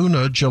Stella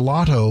Luna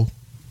Gelato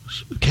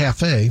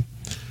Cafe.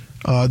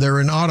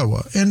 They're in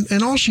Ottawa,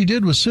 and all she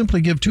did was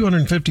simply give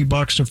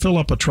 $250 to fill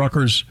up a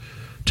trucker's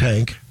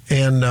tank,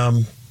 and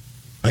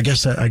I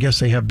guess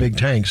they have big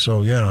tanks,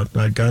 so yeah,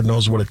 God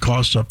knows what it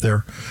costs up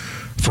there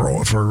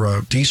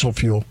for diesel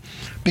fuel,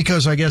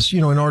 because I guess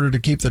in order to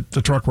keep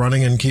the truck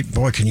running and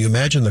can you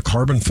imagine the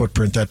carbon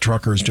footprint that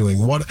trucker is doing?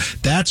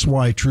 That's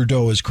why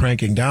Trudeau is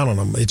cranking down on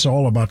them. It's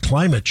all about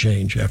climate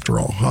change, after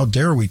all. How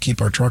dare we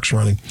keep our trucks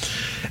running?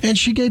 And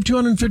she gave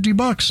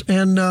 $250,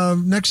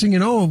 and next thing you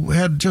know,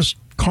 had just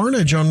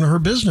carnage on her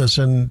business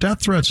and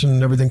death threats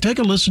and everything. Take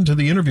a listen to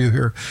the interview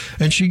here,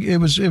 and it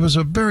was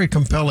a very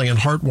compelling and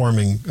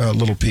heartwarming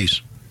little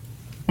piece.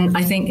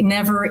 I think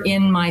never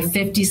in my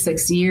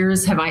 56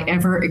 years have I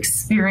ever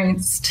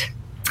experienced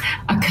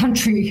a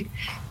country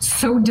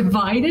so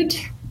divided,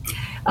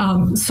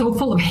 so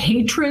full of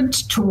hatred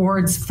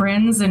towards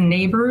friends and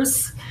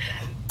neighbors.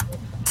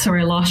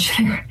 Sorry, I lost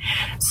you there.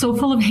 So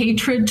full of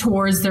hatred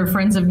towards their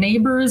friends and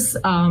neighbors. They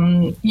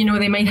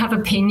might have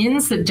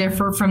opinions that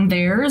differ from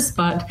theirs,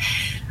 but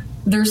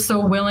they're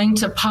so willing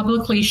to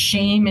publicly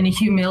shame and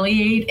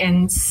humiliate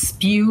and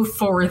spew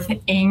forth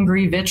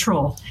angry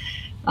vitriol.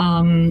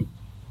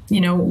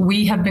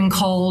 we have been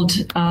called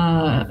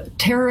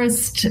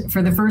terrorist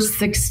for the first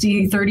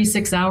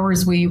 36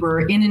 hours. We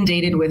were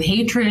inundated with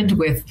hatred,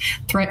 with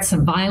threats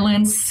of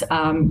violence.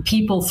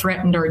 People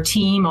threatened our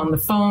team on the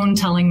phone,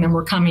 telling them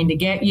we're coming to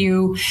get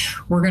you.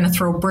 We're going to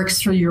throw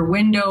bricks through your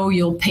window.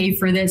 You'll pay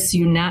for this,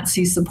 you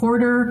Nazi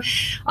supporter.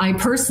 I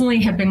personally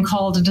have been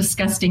called a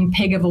disgusting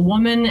pig of a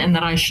woman and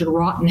that I should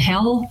rot in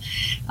hell.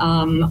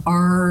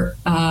 Our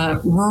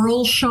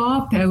rural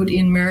shop out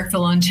in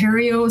Merrickville,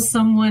 Ontario,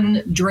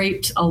 someone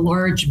draped a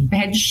large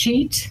bed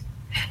sheet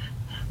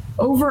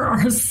over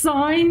our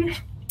sign.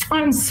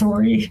 I'm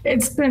sorry.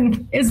 It's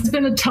been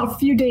a tough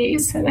few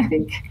days, and I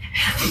think,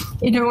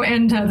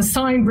 the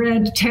sign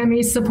read,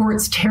 "Tammy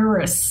supports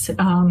terrorists."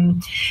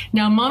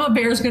 Now, Mama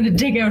Bear's going to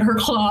dig out her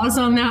claws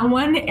on that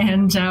one,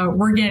 and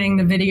we're getting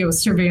the video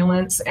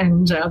surveillance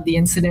and the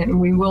incident, and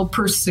we will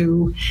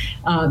pursue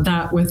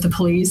that with the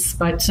police.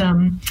 But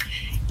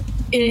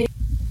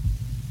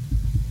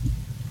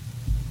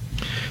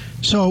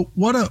So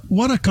what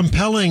a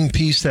compelling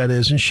piece that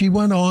is. And she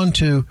went on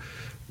to,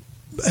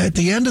 at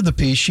the end of the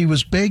piece, she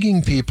was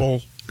begging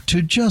people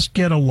to just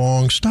get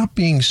along, stop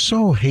being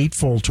so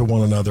hateful to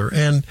one another,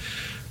 and,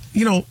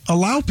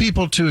 allow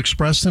people to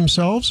express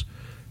themselves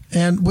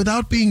and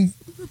without being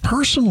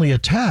personally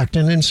attacked,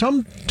 and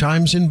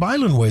sometimes in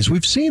violent ways.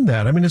 We've seen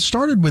that. I mean, it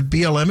started with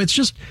BLM. It's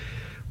just,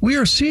 we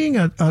are seeing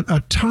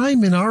a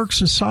time in our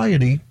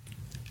society,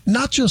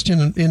 not just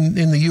in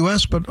the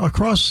U.S., but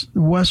across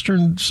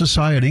Western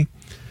society,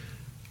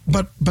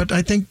 but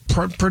I think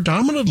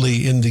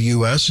predominantly in the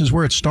U.S. is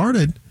where it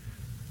started,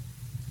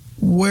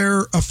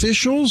 where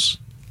officials,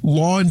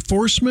 law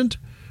enforcement,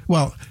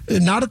 well,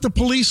 not at the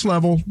police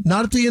level,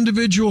 not at the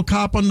individual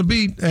cop on the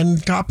beat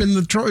and cop in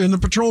the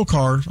patrol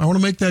car. I want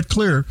to make that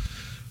clear.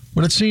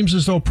 But it seems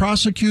as though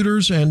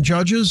prosecutors and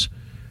judges,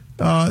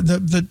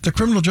 the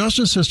criminal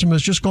justice system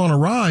has just gone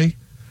awry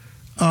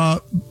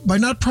by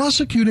not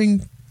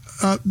prosecuting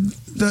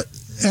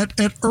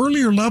at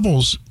earlier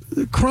levels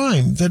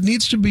crime that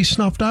needs to be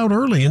snuffed out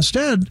early.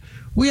 Instead,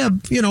 we have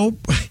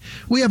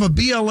a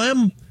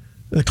BLM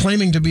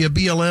claiming to be a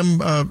BLM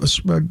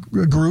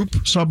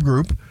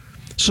subgroup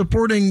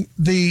supporting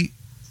the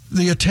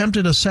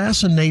attempted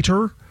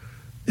assassinator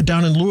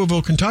down in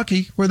Louisville,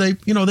 Kentucky, where they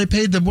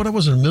paid them, what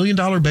was it, $1 million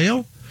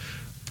bail?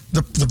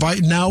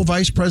 The now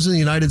Vice President of the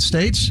United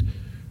States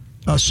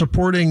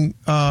supporting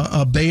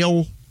a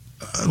bail,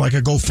 like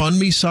a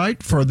GoFundMe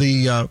site for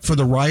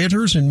the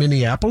rioters in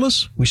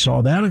Minneapolis. We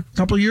saw that a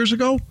couple of years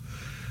ago.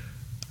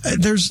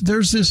 There's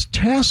this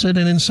tacit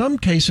and in some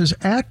cases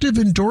active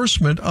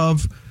endorsement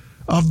of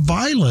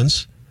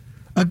violence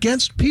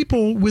against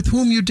people with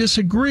whom you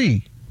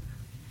disagree.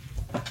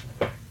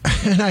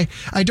 And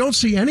I don't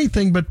see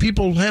anything but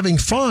people having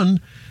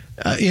fun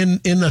in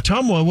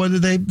Ottumwa, whether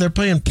they're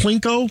playing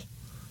Plinko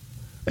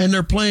and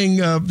they're playing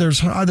there's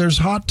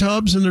hot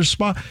tubs and there's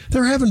spa.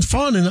 They're having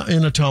fun in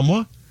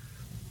Ottumwa.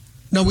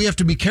 Now, we have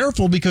to be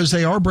careful because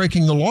they are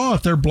breaking the law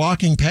if they're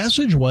blocking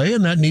passageway,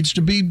 and that needs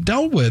to be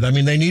dealt with. I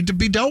mean, they need to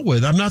be dealt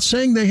with. I'm not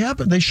saying they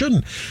haven't. They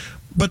shouldn't.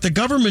 But the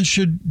government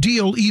should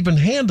deal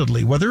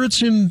even-handedly, whether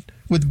it's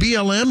with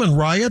BLM and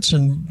riots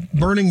and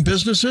burning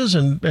businesses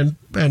and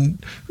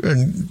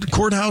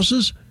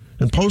courthouses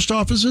and post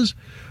offices,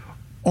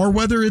 or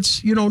whether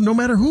it's, no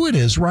matter who it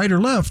is, right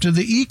or left.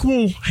 The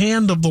equal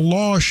hand of the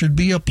law should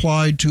be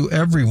applied to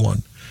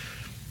everyone.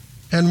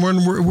 And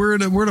when we're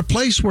at a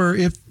place where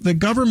if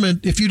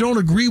you don't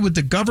agree with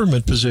the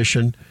government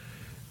position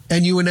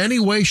and you in any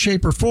way,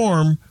 shape, or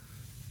form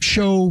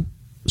show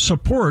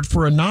support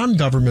for a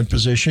non-government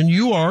position,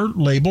 you are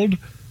labeled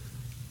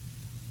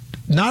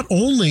not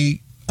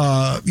only,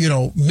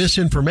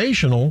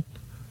 misinformational,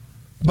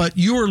 but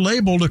you are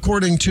labeled,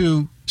 according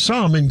to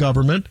some in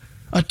government,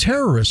 a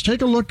terrorist.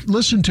 Take a look,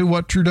 listen to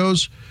what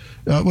Trudeau's,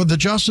 the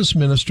Justice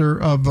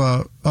Minister of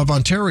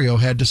Ontario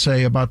had to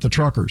say about the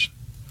truckers.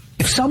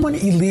 If someone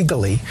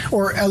illegally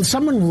or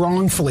someone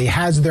wrongfully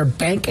has their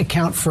bank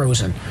account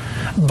frozen,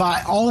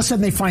 but all of a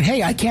sudden they find,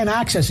 hey, I can't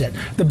access it.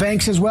 The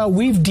bank says, well,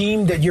 we've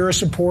deemed that you're a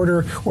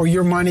supporter or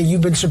your money,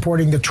 you've been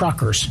supporting the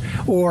truckers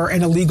or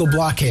an illegal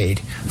blockade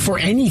for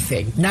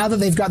anything. Now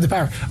that they've got the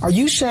power, are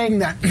you saying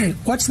that,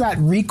 what's that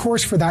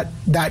recourse for that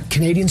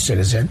Canadian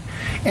citizen?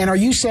 And are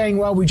you saying,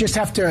 well, we just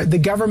have to, the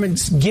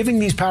government's giving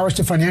these powers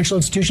to financial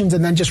institutions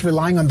and then just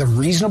relying on the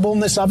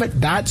reasonableness of it?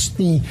 That's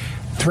the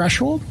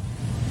threshold?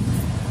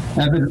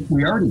 Evan,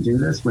 we already do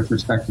this with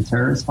respect to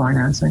terrorist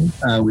financing.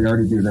 We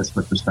already do this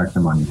with respect to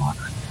money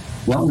laundering.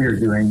 What we are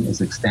doing is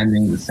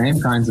extending the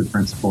same kinds of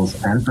principles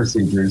and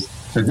procedures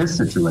to this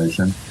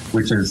situation,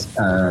 which is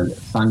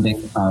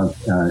funding of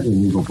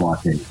illegal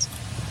blockades.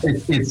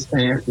 This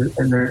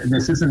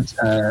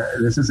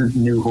isn't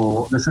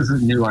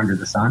new under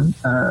the sun,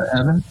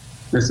 Evan.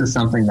 This is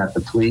something that the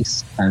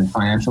police and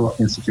financial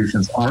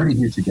institutions already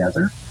do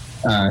together.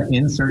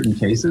 In certain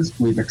cases,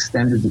 we've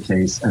extended the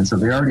case, and so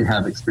they already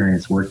have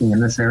experience working in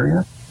this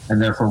area.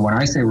 And therefore, when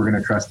I say we're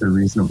going to trust their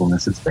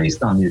reasonableness, it's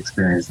based on the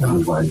experience that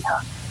we've already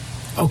had.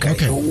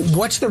 Okay.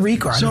 What's the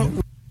recourse? So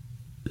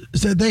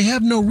they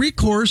have no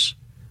recourse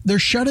they're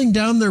shutting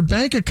down their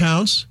bank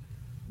accounts.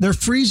 They're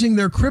freezing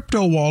their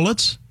crypto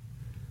wallets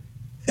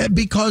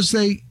because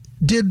they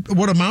did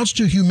what amounts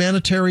to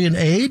humanitarian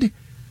aid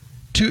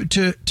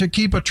to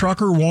keep a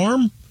trucker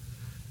warm.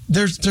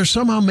 They're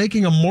somehow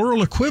making a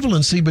moral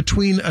equivalency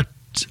between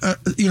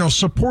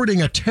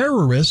supporting a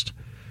terrorist.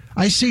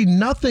 I see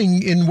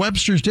nothing in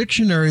Webster's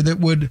dictionary that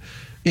would,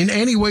 in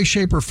any way,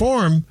 shape, or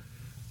form,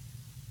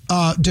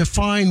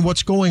 define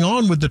what's going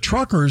on with the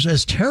truckers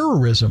as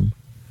terrorism.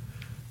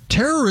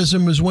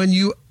 Terrorism is when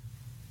you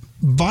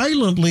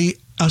violently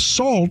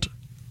assault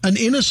an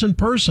innocent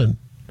person,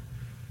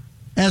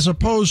 as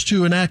opposed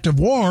to an act of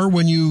war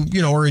when you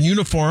are in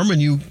uniform and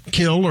you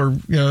kill or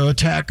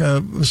attack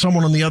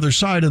someone on the other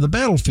side of the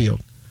battlefield.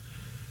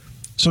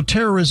 So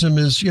terrorism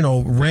is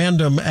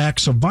random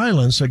acts of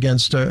violence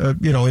against in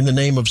the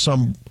name of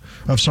some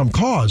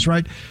cause,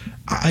 right?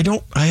 I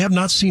have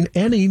not seen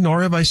any,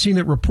 nor have I seen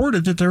it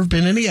reported that there have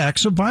been any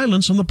acts of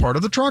violence on the part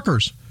of the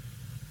truckers.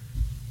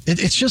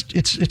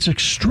 It's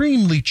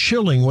extremely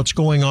chilling what's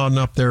going on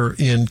up there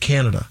in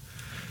Canada.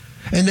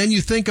 And then you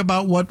think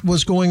about what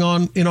was going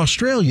on in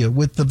Australia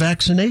with the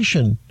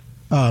vaccination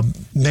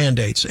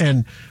mandates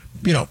and,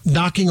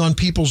 knocking on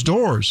people's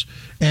doors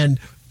and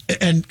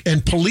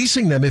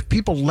policing them. If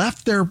people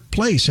left their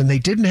place and they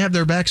didn't have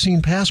their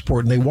vaccine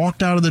passport and they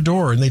walked out of the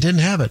door and they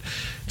didn't have it,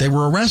 they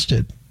were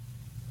arrested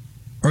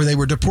or they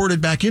were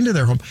deported back into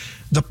their home.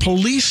 The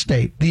police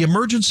state, the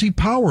emergency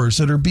powers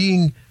that are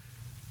being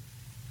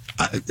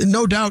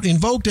no doubt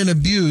invoked and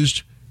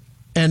abused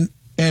and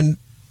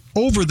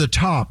over the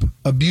top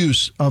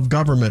abuse of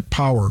government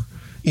power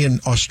in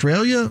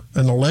Australia,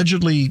 an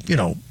allegedly,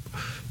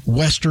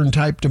 Western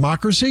type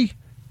democracy.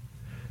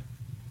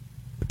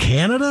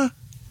 Canada,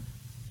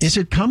 is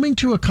it coming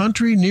to a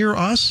country near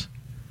us?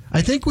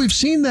 I think we've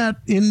seen that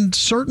in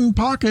certain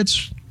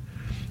pockets.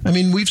 I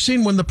mean, we've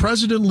seen when the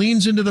president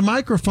leans into the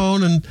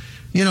microphone and,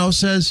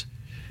 says,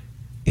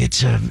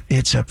 it's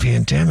a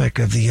pandemic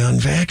of the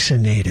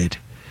unvaccinated.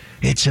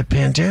 It's a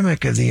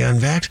pandemic of the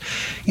unvaxxed.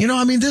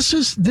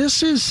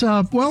 This is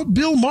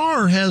Bill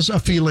Maher has a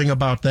feeling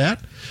about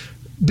that.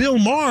 Bill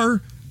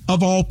Maher,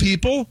 of all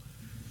people,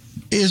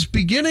 is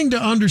beginning to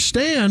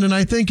understand, and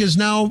I think is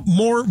now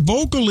more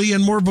vocally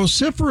and more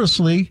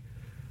vociferously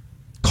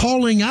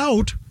calling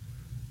out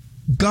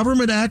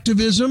government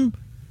activism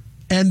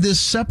and this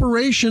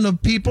separation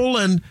of people,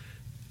 and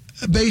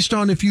based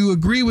on if you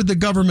agree with the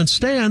government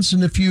stance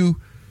and if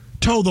you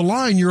toe the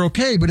line, you're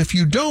okay. But if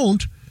you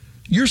don't,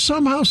 you're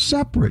somehow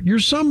separate. You're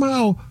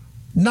somehow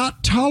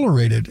not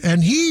tolerated.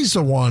 And he's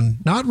the one,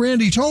 not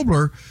Randy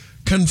Tobler,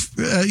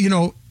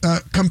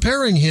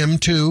 comparing him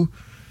to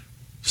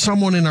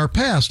someone in our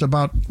past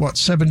about,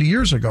 70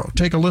 years ago.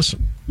 Take a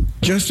listen.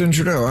 Justin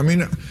Trudeau. I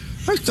mean,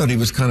 I thought he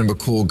was kind of a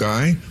cool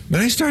guy.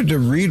 Then I started to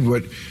read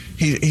what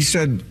he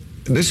said.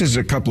 This is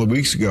a couple of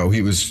weeks ago.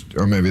 He was,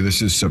 or maybe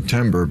this is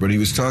September, but he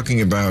was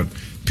talking about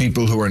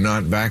people who are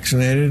not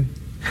vaccinated.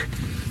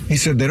 He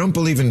said they don't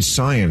believe in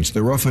science.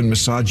 They're often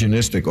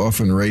misogynistic,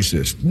 often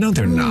racist. No,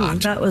 they're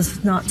not. That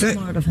was not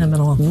smart of him at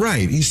all.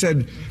 Right. He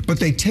said, but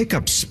they take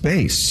up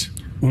space.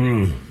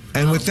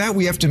 And with that,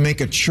 we have to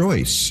make a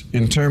choice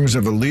in terms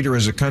of a leader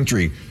as a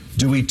country.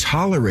 Do we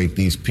tolerate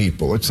these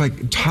people? It's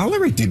like,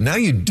 tolerate them. Now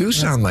you do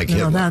sound like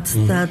Hitler.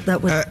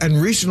 That was...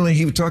 and recently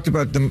he talked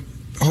about them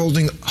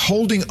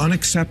holding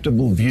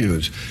unacceptable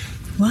views.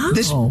 Wow.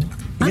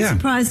 I'm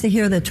surprised to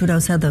hear that Trudeau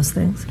said those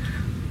things.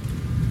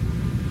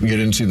 You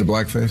didn't see the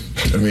blackface?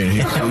 I mean,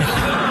 no,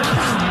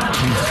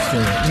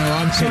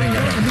 I'm kidding.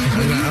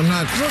 I'm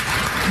not.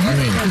 I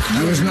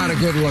mean, it was not a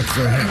good look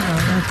for him.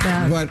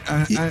 But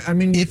I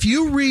mean, if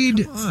you read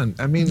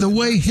the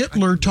way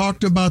Hitler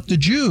talked about the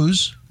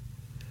Jews,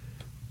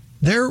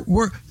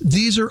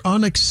 these are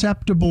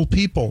unacceptable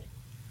people.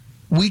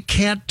 We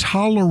can't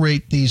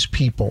tolerate these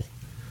people.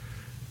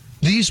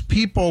 These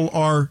people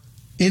are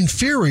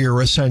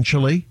inferior,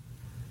 essentially.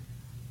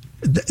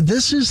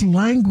 This is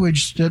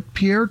language that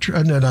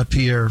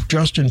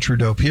Justin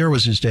Trudeau. Pierre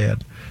was his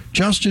dad.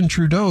 Justin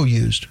Trudeau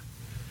used.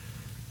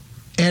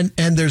 And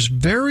there's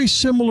very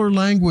similar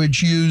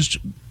language used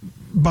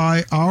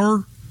by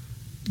our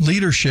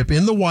leadership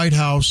in the White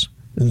House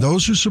and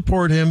those who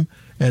support him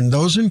and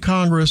those in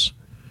Congress,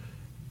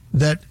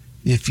 that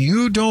if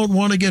you don't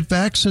want to get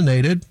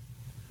vaccinated,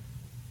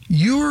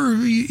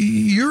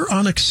 you're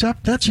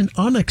unacceptable. That's an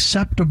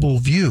unacceptable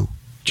view.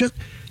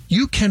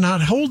 You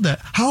cannot hold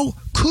that. How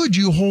could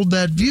you hold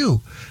that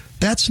view?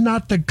 That's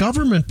not the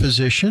government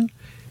position.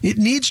 It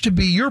needs to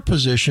be your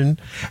position.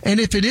 And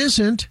if it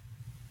isn't,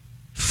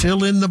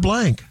 fill in the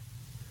blank.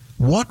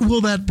 What will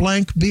that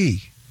blank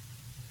be?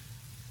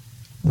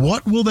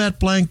 What will that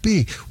blank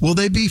be? Will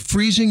they be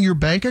freezing your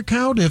bank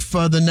account if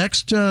the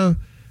next,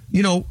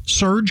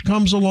 surge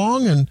comes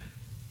along and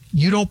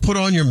you don't put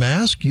on your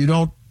mask, you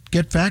don't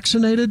get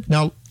vaccinated?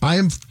 Now, I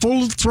am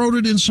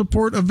full-throated in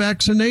support of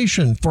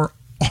vaccination for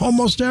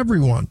almost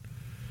everyone.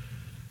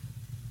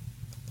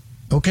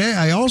 Okay,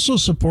 I also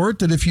support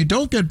that if you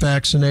don't get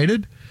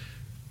vaccinated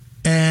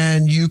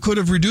and you could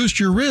have reduced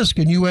your risk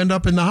and you end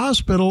up in the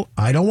hospital,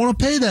 I don't want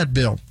to pay that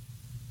bill.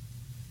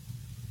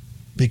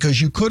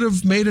 because you could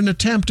have made an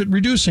attempt at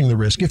reducing the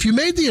risk. If you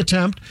made the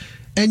attempt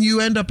and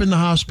you end up in the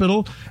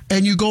hospital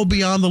and you go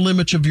beyond the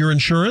limits of your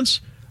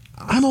insurance,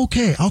 I'm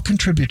okay. I'll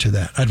contribute to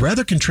that. I'd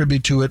rather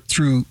contribute to it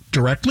through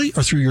directly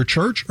or through your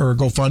church or a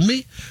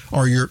GoFundMe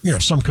or your,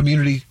 some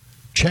community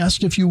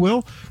chest, if you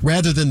will,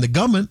 rather than the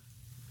government.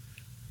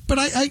 But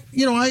I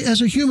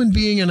as a human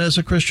being and as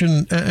a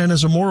Christian and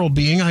as a moral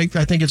being, I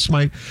think it's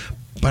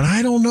but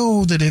I don't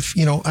know that if,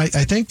 I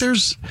think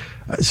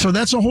so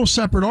that's a whole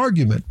separate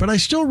argument. But I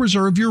still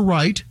reserve your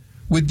right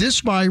with this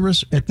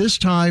virus at this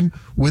time,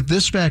 with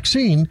this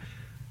vaccine,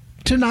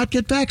 to not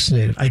get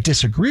vaccinated. I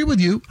disagree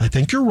with you. I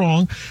think you're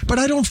wrong. But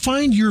I don't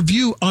find your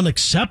view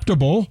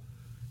unacceptable.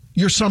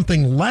 You're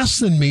something less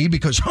than me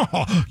because,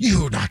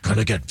 you're not going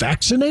to get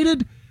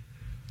vaccinated.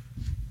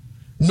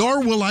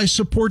 Nor will I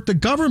support the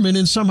government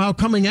in somehow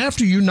coming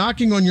after you,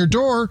 knocking on your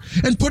door,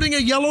 and putting a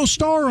yellow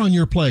star on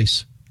your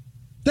place.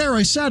 There,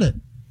 I said it.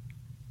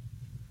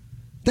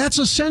 That's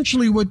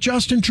essentially what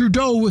Justin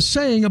Trudeau was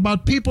saying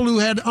about people who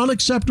had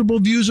unacceptable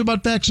views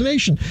about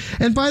vaccination.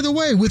 And by the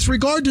way, with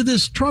regard to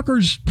this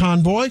truckers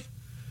convoy,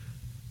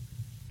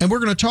 and we're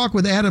going to talk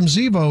with Adam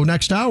Zivo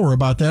next hour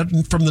about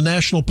that from the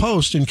National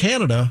Post in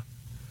Canada,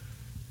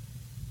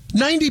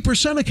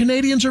 90% of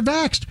Canadians are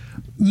vaxxed.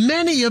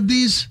 Many of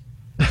these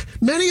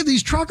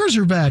truckers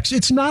are vaxxed.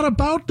 It's not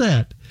about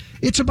that.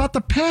 It's about the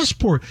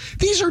passport.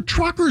 These are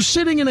truckers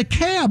sitting in a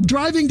cab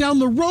driving down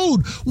the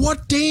road.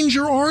 What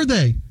danger are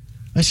they?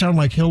 I sound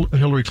like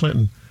Hillary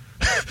Clinton.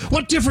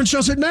 What difference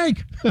does it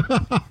make?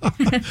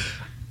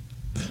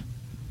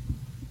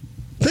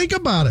 Think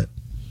about it.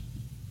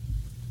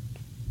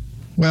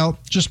 Well,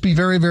 just be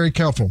very, very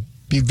careful.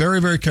 Be very,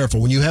 very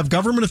careful. When you have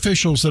government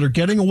officials that are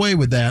getting away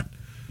with that,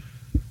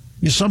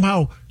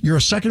 you're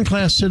a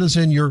second-class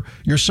citizen.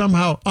 You're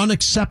somehow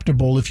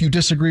unacceptable if you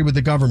disagree with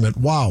the government.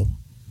 Wow.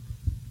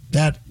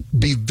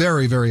 Be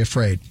very, very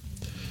afraid.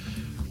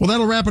 Well,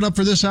 that'll wrap it up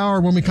for this hour.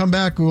 When we come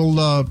back,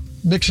 we'll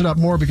mix it up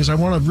more because I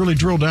want to really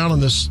drill down on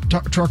this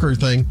trucker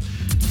thing.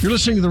 You're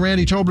listening to The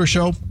Randy Tobler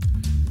Show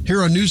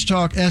here on News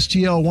Talk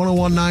STL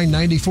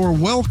 101994.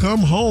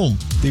 Welcome home.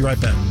 Be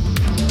right back.